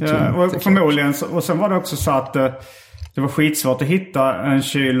 Och förmodligen. Och sen var det också så att det var skitsvårt att hitta en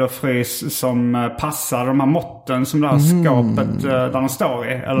kyl och frys som passar de här måtten som det här skåpet där de står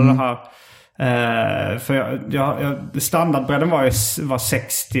i. Eller det här... för standardbredden var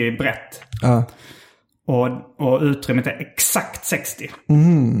 60 brett. Och utrymmet är exakt 60.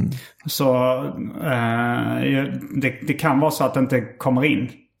 Så det kan vara så att det inte kommer in.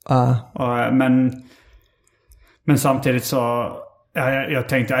 Men samtidigt så jag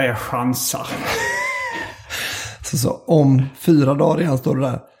tänkte jag chansar. Så om 4 dagar igen står det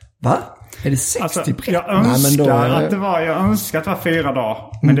där. Va? Är det 60 brett? Jag önskar att det var 4 dagar.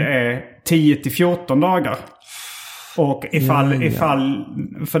 Men det är 10-14 dagar. Och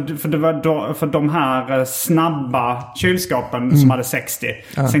för de här snabba kylskapen som hade 60.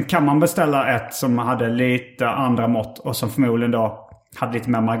 Sen kan man beställa ett som hade lite andra mått och som förmodligen då hade lite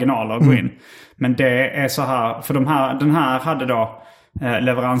mer marginaler att gå in. Men det är så här, för den här hade då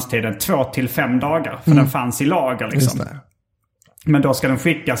leveranstiden 2-5 dagar. För den fanns i lager liksom. Men då ska den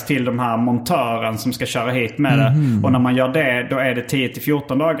skickas till de här montören som ska köra hit med det. Och när man gör det, då är det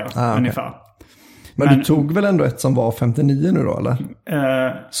 10-14 dagar ungefär. Men du tog väl ändå ett som var 59 nu då, eller?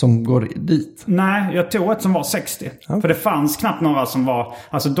 Som går dit? Nej, jag tog ett som var 60. För det fanns knappt några som var...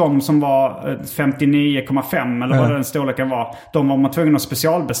 Alltså de som var 59,5 eller vad den storleken var. De var man tvungen att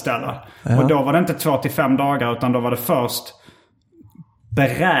specialbeställa. Och då var det inte 2-5 dagar utan då var det först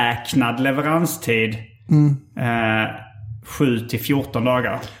beräknad leveranstid. 7-14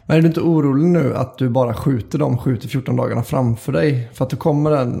 dagar. Men är du inte orolig nu att du bara skjuter de 7-14 dagarna framför dig? För att då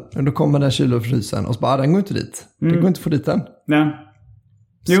kommer den kyl och frysen och så bara, den går inte dit. Det går inte att få dit den. Nej.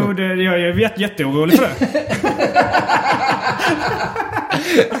 Jo, jag är jätteorolig för det.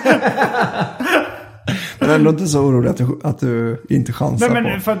 ändå inte så orolig att du inte chansar på. Nej,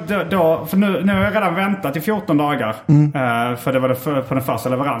 men för nu har jag redan väntat i 14 dagar. För det var på den första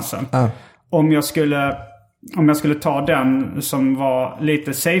leveransen. Om jag skulle ta den som var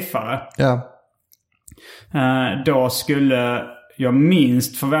lite safare. Ja. Då skulle jag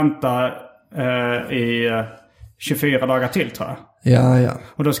minst förvänta i 24 dagar till, tror jag. Ja.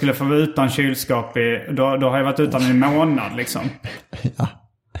 Och då skulle jag få vara utan kylskap då har jag varit utan en månad liksom. Ja.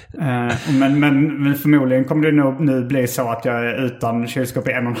 Men förmodligen kommer det nog nu bli så att jag är utan kylskap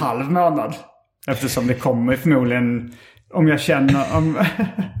i 1,5 månad. Eftersom det kommer förmodligen, om jag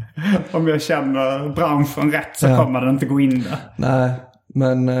känner branschen rätt så kommer det inte gå in där. Nej,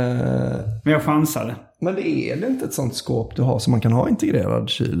 men jag chansade. Men det är inte ett sånt skåp du har som man kan ha integrerad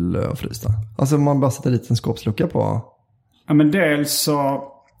kyl och frys där? Alltså man bara sätter dit en skåpslucka på. Ja, men dels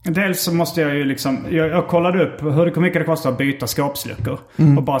så måste jag ju liksom... Jag kollade upp hur mycket det kostar att byta skåpsluckor.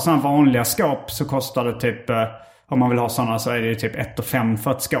 Och bara sådana vanliga skåp så kostar det typ... Om man vill ha sådana så är det typ 1 500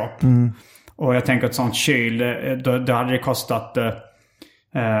 för ett skåp. Och jag tänker att sånt kyl, då hade det kostat...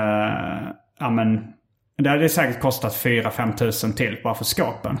 det hade säkert kostat 4-5 tusen till bara för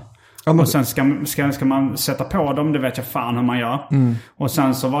skåpen. Ja, och sen ska man sätta på dem, det vet jag fan hur man gör. Och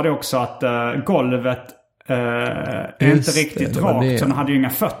sen så var det också att golvet är inte riktigt rakt. Så den hade ju inga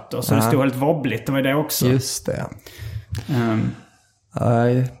fötter, så det stod helt wobbligt. Det var det också. Just det.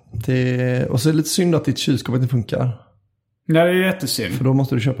 Nej, och så är det lite synd att ditt kylskåp inte funkar. Ja, det är jättesynd. För då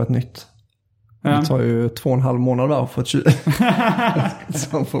måste du köpa ett nytt. Det tar ju 2,5 månader att få ett kyl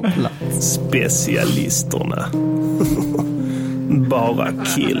som får plats. Specialisterna. Bara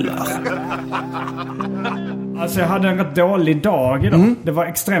killar. Alltså jag hade en rätt dålig dag idag. Det var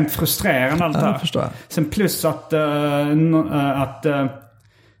extremt frustrerande allt det här. Förstår jag. Sen plus att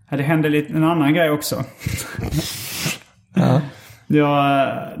det hände lite en annan grej också.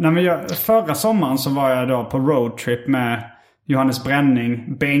 Förra sommaren så var jag då på roadtrip med Johannes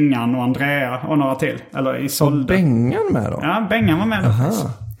Bränning, Bengan och Andrea och några till. Eller i Solde. Och Bengan med då? Ja, Bengan var med då.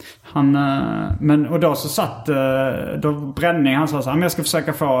 Och då så satt då Bränning, han sa så här, men jag ska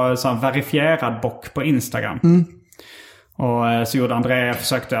försöka få så här verifierad bock på Instagram. Och så gjorde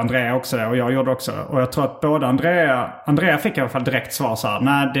Andrea också det, och jag gjorde också. Och jag tror att både Andrea fick i alla fall direkt svar så här,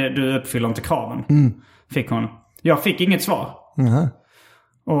 nej du uppfyller inte kraven. Fick hon. Jag fick inget svar.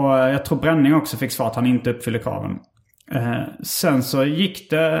 Och jag tror Bränning också fick svar att han inte uppfyller kraven. Sen så gick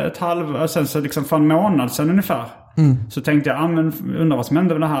det ett halv... Sen så liksom för en månad sedan ungefär. Så tänkte jag, undrar vad som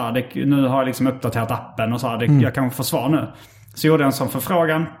hände med det här. Nu har jag liksom uppdaterat appen och så här. Jag kan få svar nu. Så gjorde jag en sån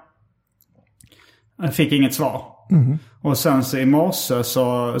förfrågan. Jag fick inget svar. Och sen så i morse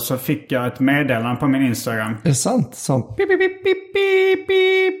så fick jag ett meddelande på min Instagram. Är det sant? Som... Pip, pip, pip, pip, pip,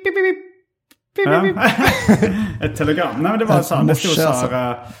 pip, pip, pip. Ett telegram. Nej, men det var så här, det stod så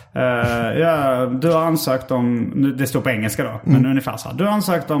här, du har ansökt om, det stod på engelska då, men ungefär så här, du har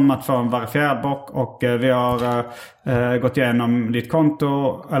ansökt om att få en verifierad bock och vi har gått igenom ditt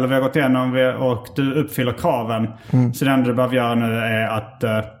konto, eller vi har gått igenom och du uppfyller kraven. Så det enda du behöver göra nu är att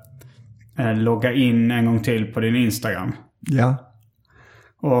logga in en gång till på din Instagram. Ja.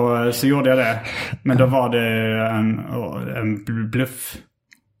 Och så gjorde jag det, men då var det en bluff.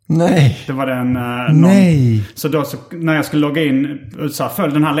 Nej. Det var den Nej. Så då när jag skulle logga in, så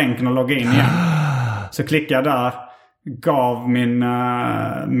följ den här länken och logga in igen. Så klickade jag där, gav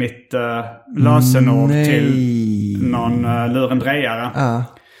mitt lösenord till någon lurendrejare.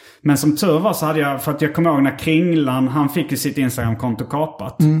 Men som tur var så hade jag, för att jag kommer ihåg när Kringlan, han fick ju sitt Instagram-konto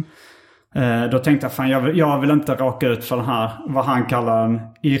kapat. Då tänkte jag, fan jag vill inte råka ut för den här, vad han kallar en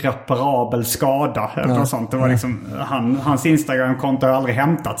irreparabel skada eller något sånt. Det var liksom, hans Instagram-konto har aldrig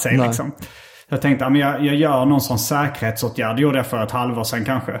hämtat sig liksom. Jag tänkte, men jag gör någon sån säkerhetsåtgärd. Det gjorde jag för ett halvår sedan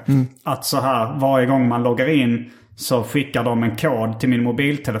kanske. Att så här, varje gång man loggar in så skickar de en kod till min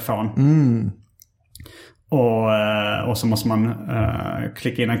mobiltelefon. Och så måste man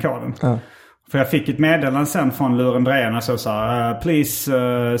klicka in den koden. För jag fick ett meddelande sen från lurendrejarna så sa please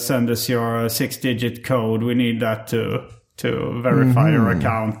send us your 6-digit code. We need that to verify your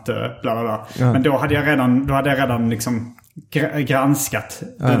account. Bla bla bla. Men då hade jag redan liksom granskat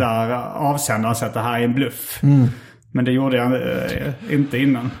det där avsändaren, så att det här är en bluff. Men det gjorde jag inte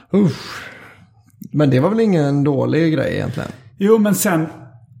innan. Men det var väl ingen dålig grej egentligen? Jo, men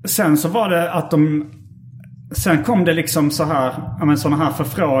sen så var det att sen kom det liksom så här, sådana här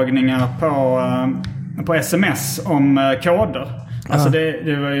förfrågningar på sms om koder. Alltså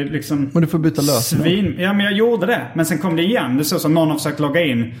det var ju liksom... Men du får byta lösenord. Ja, men jag gjorde det. Men sen kom det igen. Det så som någon har försökt logga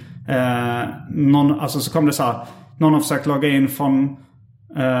in. Så kom det så här. Någon har försökt logga in från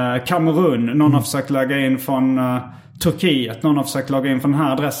Kamerun. Någon har försökt logga in från Turkiet. Någon har försökt logga in från den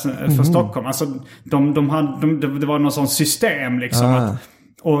här adressen för Stockholm. Alltså det var någon sån system liksom.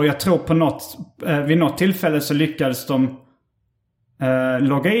 Och jag tror vid något tillfälle så lyckades de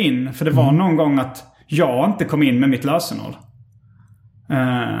logga in. För det var någon gång att jag inte kom in med mitt lösenord.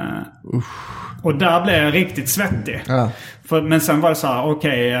 Och där blev jag riktigt svettig. Men sen var det så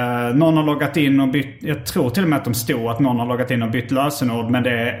här, någon har loggat in och bytt. Jag tror till och med att de stod att någon har loggat in och bytt lösenord. Men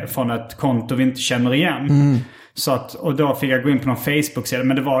det är från ett konto vi inte känner igen. Så att, och då fick jag gå in på någon Facebook-sida.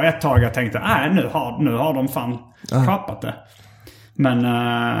 Men det var ett tag jag tänkte, nu har de fan kapat det.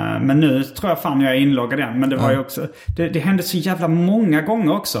 Men nu tror jag fan jag är inloggad igen. Men det var ju också, det hände så jävla många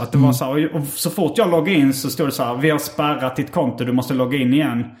gånger också. Att det var så här, och så fort jag loggade in så stod det så här, vi har spärrat ditt konto, du måste logga in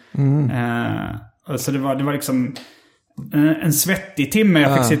igen. Så det var liksom en svettig timme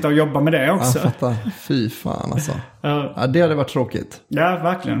jag fick sitta och jobba med det också. Jag fattar. Fy fan alltså. Det hade varit tråkigt. Ja,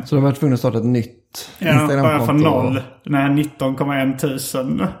 verkligen. Så du har varit tvungen att starta ett nytt Instagram-konto. Bara från 0. När 19,1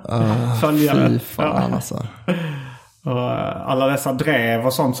 tusen följare. Fy fan alltså. Och alla dessa drev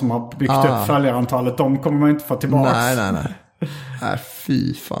och sånt som har byggt upp följarantalet, de kommer man inte få tillbaka. Nej,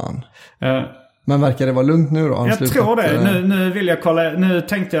 fy fan. Men verkar det vara lugnt nu då? Jag tror det. Nu vill jag kolla. Nu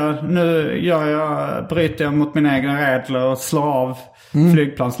tänkte jag, bryter jag mot mina egna regler och slår av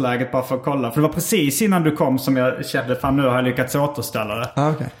flygplansläget bara för att kolla. För det var precis innan du kom som jag kände, fan nu har jag lyckats återställa det.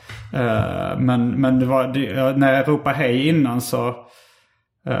 Okay. Men det var, när jag ropade hej innan så...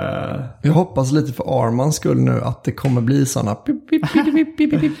 Jag hoppas lite för Armans skull nu att det kommer bli sådana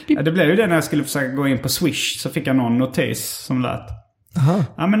det blev ju det när jag skulle försöka gå in på Swish, så fick jag någon notis som lät.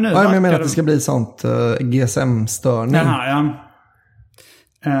 Ja, men jag menar att det ska bli sånt GSM-störning.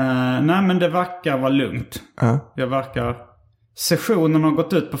 Nej, men det verkar vara lugnt. Sessionen har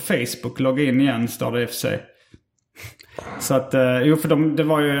gått ut på Facebook, logga in igen står det i och för sig. Så att, för det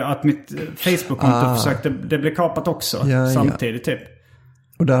var ju att mitt Facebook-konto försökte, det blev kapat också samtidigt typ.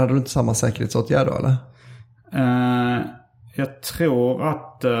 Och där hade du inte samma säkerhetsåtgärd då, eller? Jag tror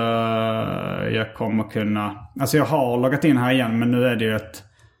att jag kommer kunna... Alltså jag har loggat in här igen, men nu är det ju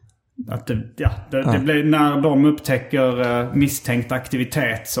det blir, när de upptäcker misstänkt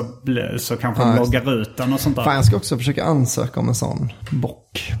aktivitet så kanske de loggar ut den och sånt där. Fan, jag ska också försöka ansöka om en sån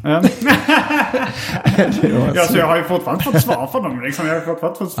bock. Så jag har ju fortfarande fått svar från dem. Liksom. Jag har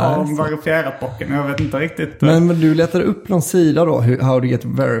fortfarande fått svar om verifierat bocken. Jag vet inte riktigt. Men du letade upp någon sida då? How to get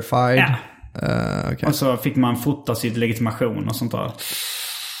verified? Okay. Och så fick man fota sitt legitimation och sånt där.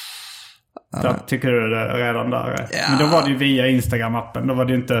 Tycker du det redan där? Men då var det ju via Instagram-appen. Då var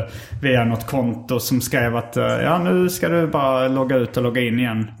det ju inte via något konto som skrev att nu ska du bara logga ut och logga in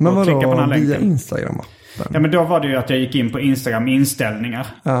igen. Men vadå, klicka på den här länken. Via Instagram-appen? Ja, men då var det ju att jag gick in på Instagram-inställningar.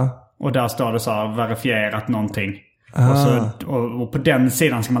 Och där står det så här, verifierat någonting. Och på den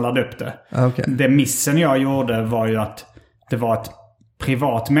sidan ska man ladda upp det. Det missen jag gjorde var ju att det var ett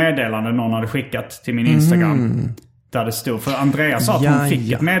privat meddelande någon hade skickat till min Instagram. Där det stod, för Andreas sa att hon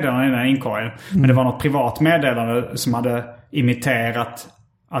fick ett meddelande i den här inkorgen. Men det var något privat meddelande som hade imiterat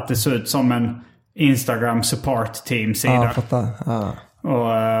att det såg ut som en Instagram support team-sida.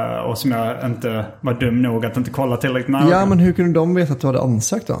 Och som jag inte var dum nog att inte kolla tillräckligt nära. Men hur kunde de veta att du hade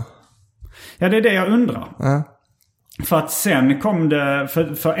ansökt då? Ja, det är det jag undrar. För att sen kom det,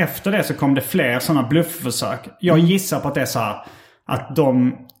 för efter det så kom det fler sådana bluffförsök. Jag gissar på att det är så här, att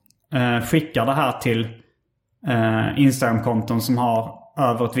de skickar det här till Instagram-konton som har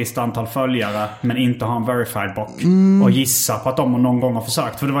över ett visst antal följare men inte har en verified bock och gissar på att de någon gång har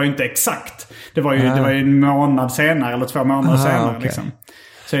försökt. För det var ju inte exakt. Det var ju en månad senare eller 2 månader senare liksom.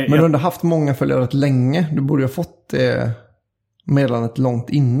 Så men du har haft många följare rätt länge. Du borde ju ha fått det meddelandet långt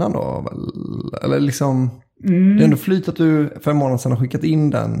innan då väl? Eller liksom det är ändå flyt att du för en månad sedan har skickat in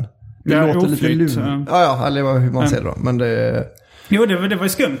den. Det låter lite lurt. Eller hur man ser det då. Men det... Jo, det var ju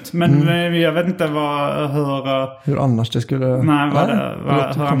skumt. Men jag vet inte hur annars det skulle...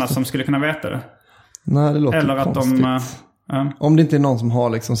 hur annars som skulle kunna veta det. Nej, det låter eller konstigt. Att om det inte är någon som har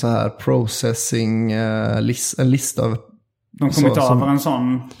liksom så här processing en lista av... De kommer inte över en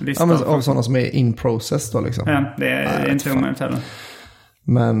sån lista. Av sådana som är in process då liksom. Ja, det är inte omöjligt heller.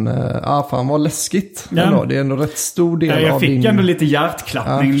 Men, fan vad läskigt. Ändå. Det är ändå rätt stor del av din... Jag fick ändå lite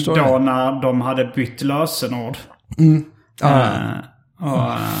hjärtklappning då när de hade bytt lösenord.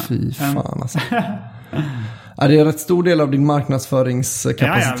 Fy fan alltså. Det är en rätt stor del av din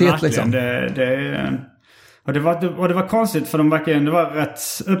marknadsföringskapacitet liksom. Och det var konstigt för det var rätt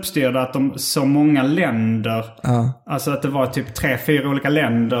uppstyrda att de så många länder, alltså att det var typ 3-4 olika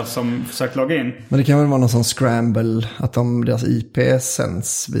länder som försökte logga in. Men det kan väl vara någon sån scramble att deras IP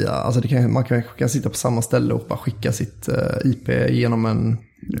sänds via, alltså man kan sitta på samma ställe och bara skicka sitt IP genom en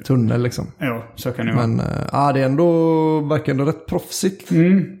tunnel liksom. Jo, så kan det vara. Men det är verkar ändå rätt proffsigt.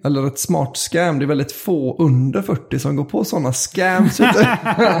 Eller ett smart scam. Det är väldigt få under 40 som går på sådana scams.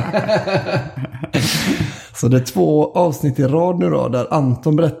 Så det är 2 avsnitt i rad nu då, där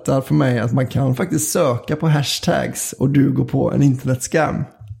Anton berättar för mig att man kan faktiskt söka på hashtags och du går på en internetscam.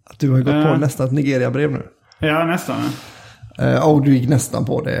 Att du har gått på nästan ett Nigeria-brev nu. Ja, nästan. Och du gick nästan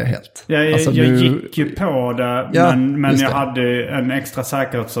på det helt. Jag gick ju på det, men jag hade en extra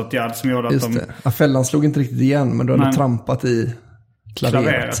säkerhetsåtgärd som gjorde att de... Fällan slog inte riktigt igen, men du hade trampat i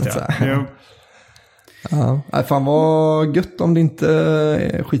klaveret så att säga. Ja. Fan vad gött om det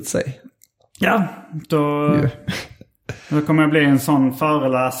inte skit sig. Ja, då kommer jag bli en sån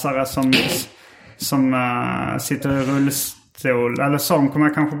föreläsare som sitter i rullstol. Eller sån kommer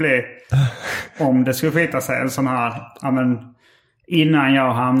jag kanske bli om det skulle skita sig. En sån här, innan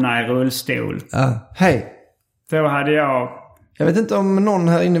jag hamnar i rullstol. Hej. Då hade jag... Jag vet inte om någon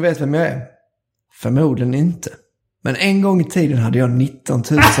här inne vet vem jag är. Förmodligen inte. Men en gång i tiden hade jag 19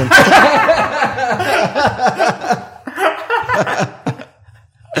 000.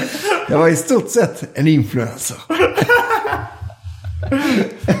 Jag var i stort sett en influencer.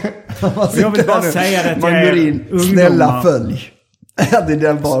 Jag vill bara säga det till man går in, ungdomar. Snälla följ. Det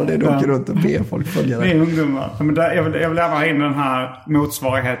är bara det du åker runt och ber folk följa det. Det är ungdomar. Men jag vill gärna ha in den här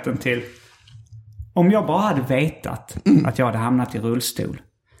motsvarigheten till... Om jag bara hade vetat att jag hade hamnat i rullstol.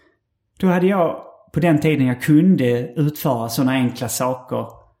 Då hade jag, på den tiden jag kunde utföra sådana enkla saker,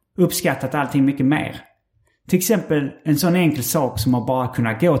 uppskattat allting mycket mer. Till exempel en sån enkel sak som att bara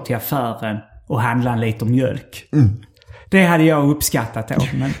kunna gå till affären och handla en liter mjölk. Det hade jag uppskattat då.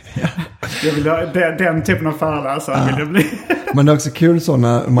 Men jag vill ha, den typen av föreläsare vill det bli. Men det är också kul så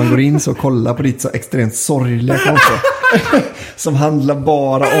när man går in så och kollar på ditt så extremt sorgliga konto. Som handlar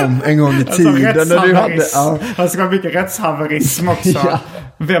bara om en gång i tiden. Alltså, när du hade, det ska vara mycket rättshaverism också.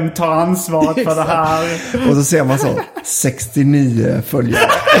 Vem tar ansvaret för det här? Och så ser man så 69 följare.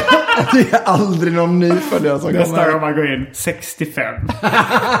 Det är aldrig någon ny följare som kommer. Nästa gång man går in 65.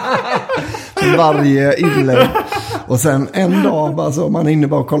 Varje inlägg. Och sen en dag bara så man är inne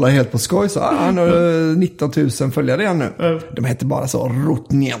bara och kollar helt på skoj så han har 19 000 följare igen nu. De heter bara så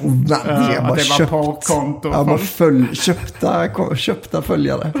Rotnia. Det var på konto. Köpta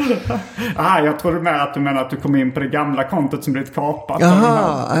följare. Jag trodde mer att du menar att du kom in på det gamla kontot som blivit kapat.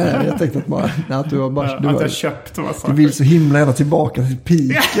 Jag tänkte att du har bara att jag köpt massa. Du vill så himla gärna tillbaka till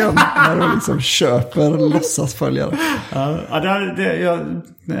piken när du liksom köper låtsasföljare.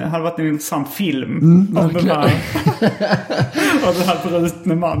 Det hade varit en intressant film om den här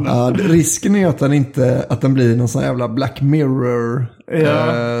brutna mannen. Risken är att den blir någon sån jävla Black Mirror.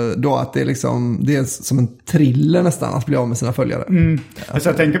 Då att det är liksom det är som en thriller nästan att bli av med sina följare. Alltså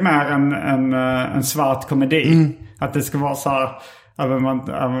jag tänker mer en svart komedi. Att det ska vara så här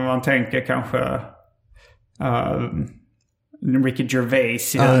man tänker kanske Ricky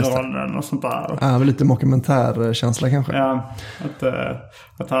Gervais i den rollen och sånt där. Lite mockumentärkänsla kanske. Ja,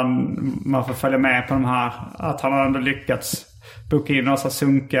 att man får följa med på de här, att han har ändå lyckats boka in några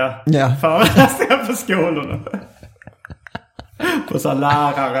sunka föreläsningar på skolorna. På så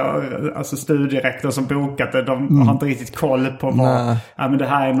lärare, alltså studierektor som bokat det, de har inte riktigt koll på vad. Men det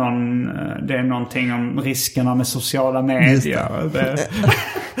här är någonting om riskerna med sociala medier.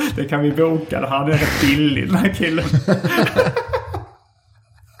 Det kan vi boka, det här är rätt billigt, den här killen.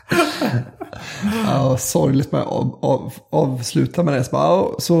 Sorgligt med avsluta med det.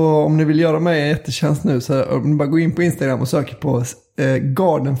 Så om ni vill göra mig en jättetjänst nu så om ni bara går in på Instagram och söker på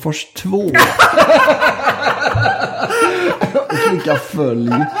Gardenfors 2 och klicka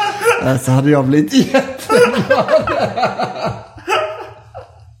följ så hade jag blivit jätteglad.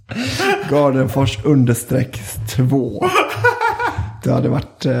 Gardenfors _2. Det hade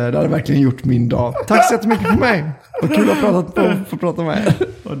verkligen gjort min dag. Tack så jättemycket för mig. Vad kul att få prata med er.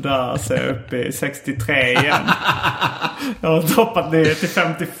 Och där ser jag upp i 63 igen. Jag har droppat ner till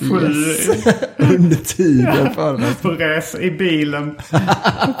 57. Yes. Under tiden för det. På resa i bilen.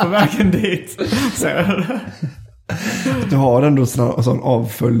 På vägen dit. Du har ändå sån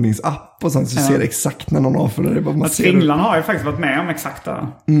avföljningsapp och sen så ser det exakt när någon avföljer det. Kringlan har ju faktiskt varit med om exakt det.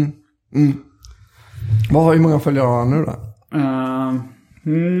 Hur många följare har han nu då?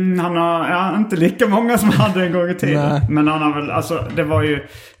 Han har inte lika många som han hade en gång i tiden. Nej. Men han har väl, alltså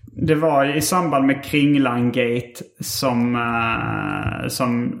det var i samband med Kringlan-gate som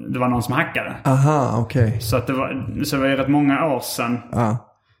det var någon som hackade. Aha, okej. Okay. Så det var ju rätt många år sedan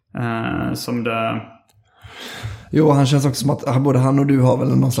som det... Jo, han känns också som att både han och du har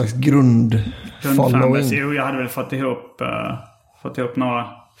väl någon slags grundfollowing. Jo, jag hade väl fått ihop några.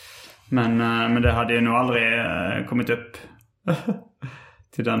 Men det hade ju nog aldrig kommit upp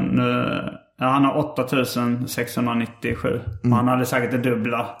till den nu. Ja, han har 8697. Han hade säkert det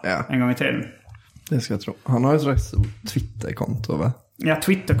dubbla en gång i tiden. Det ska jag tro. Han har ju ett rätt stort Twitter-konto, va? Ja,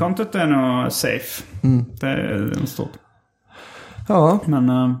 Twitter-kontot är nog safe. Det är stort. Ja. Men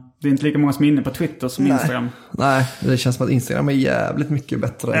det är inte lika många som är inne på Twitter som Instagram. Nej, det känns som att Instagram är jävligt mycket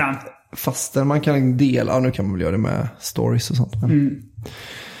bättre. Ja. Fastän man kan dela, nu kan man väl göra det med stories och sånt.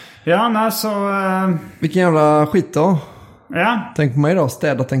 Ja, nej, så... Vilken jävla skit då. Ja. Tänk på mig då,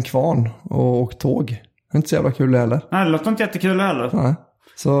 städat en kvarn och åkt tåg. Det är inte så jävla kul heller. Nej, det låter inte jättekul heller. Nej.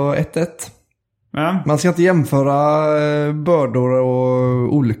 Så 1-1. Ja. Man ska inte jämföra bördor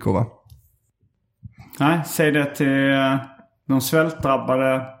och olyckor, va? Nej, säg det till de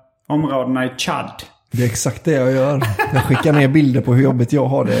svältdrabbade områdena i Chad. Det är exakt det jag gör. Jag skickar ner bilder på hur jobbigt jag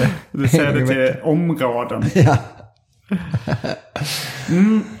har det. Du säger det till områden. Ja.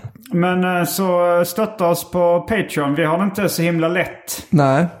 Men så stötta oss på Patreon. Vi har det inte så himla lätt.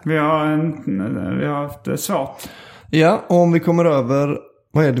 Nej. Vi har haft det svårt. Ja, och om vi kommer över...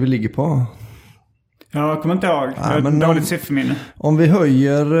 Vad är det vi ligger på? Jag kommer inte ihåg. Jag har dåligt sifferminne. Om vi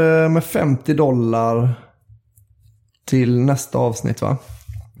höjer med $50 till nästa avsnitt, va?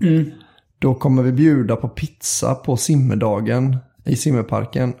 Då kommer vi bjuda på pizza på simmedagen i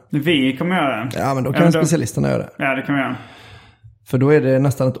simmerparken. Vi kommer göra det. Ja, men då kan specialisterna göra det. Ja, det kan vi göra. För då är det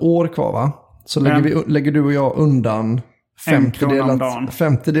nästan ett år kvar, va? Så lägger du och jag undan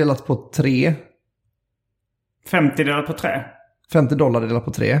 50 delat på 3. 50 delat på 3? $50 delat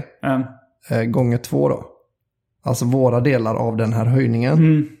på 3. Gånger 2 då. Alltså våra delar av den här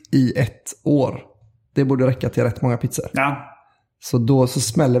höjningen i ett år. Det borde räcka till rätt många pizzor. Ja. Så då så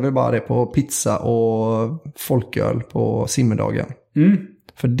smäller vi bara det på pizza och folköl på simmedagen.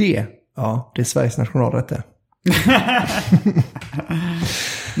 För det är Sveriges nationalrätt det.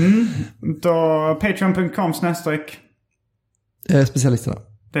 Då patreon.com/ specialisterna.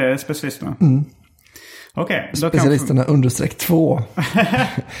 Det är specialisterna. Okej. Specialisterna _2.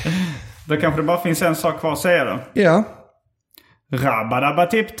 Då kanske det bara finns en sak kvar att säga då. Ja. Rabadabba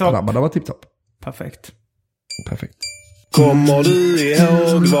tipptopp. Rabadabba tipptopp. Perfekt. Kommer du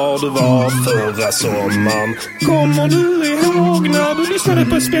ihåg var du var förra sommaren? Kommer du ihåg när du lyssnade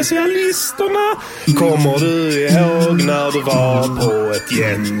på specialisterna? Kommer du ihåg när du var på ett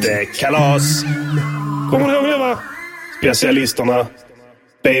jättekalas? Kommer du ihåg det, va? Specialisterna,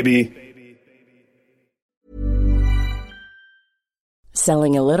 baby.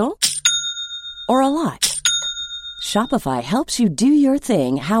 Selling a little or a lot? Shopify helps you do your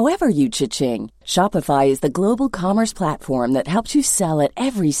thing however you cha-ching. Shopify is the global commerce platform that helps you sell at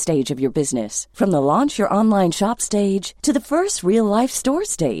every stage of your business. From the launch your online shop stage to the first real-life store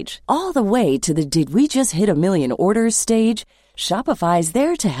stage, all the way to the did we just hit a million orders stage. Shopify is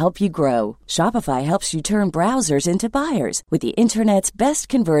there to help you grow. Shopify helps you turn browsers into buyers with the internet's best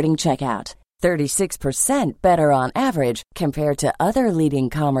converting checkout. 36% better on average compared to other leading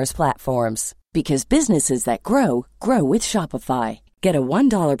commerce platforms. Because businesses that grow, grow with Shopify. Get a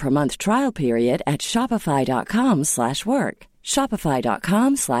 $1 per month trial period at shopify.com/work.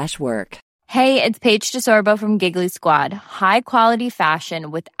 Shopify.com/work. Hey, it's Paige DeSorbo from Giggly Squad. High quality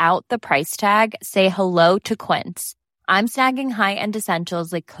fashion without the price tag. Say hello to Quince. I'm snagging high-end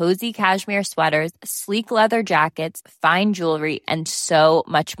essentials like cozy cashmere sweaters, sleek leather jackets, fine jewelry, and so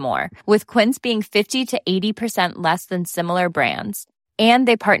much more. With Quince being 50 to 80% less than similar brands. And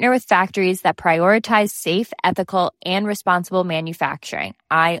they partner with factories that prioritize safe, ethical, and responsible manufacturing.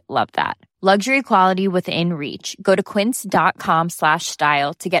 I love that. Luxury quality within reach. Go to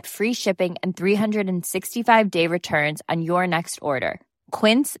quince.com/style to get free shipping and 365-day returns on your next order.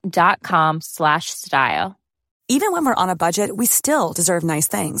 Quince.com/style. Even when we're on a budget, we still deserve nice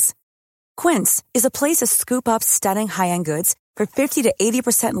things. Quince is a place to scoop up stunning high-end goods for 50 to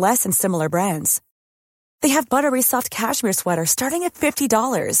 80% less than similar brands. They have buttery soft cashmere sweaters starting at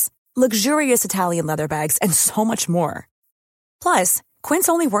 $50, luxurious Italian leather bags, and so much more. Plus, Quince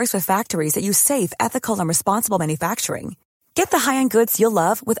only works with factories that use safe, ethical, and responsible manufacturing. Get the high-end goods you'll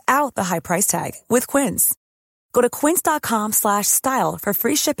love without the high price tag with Quince. Go to quince.com/style for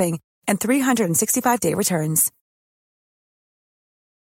free shipping and 365-day returns.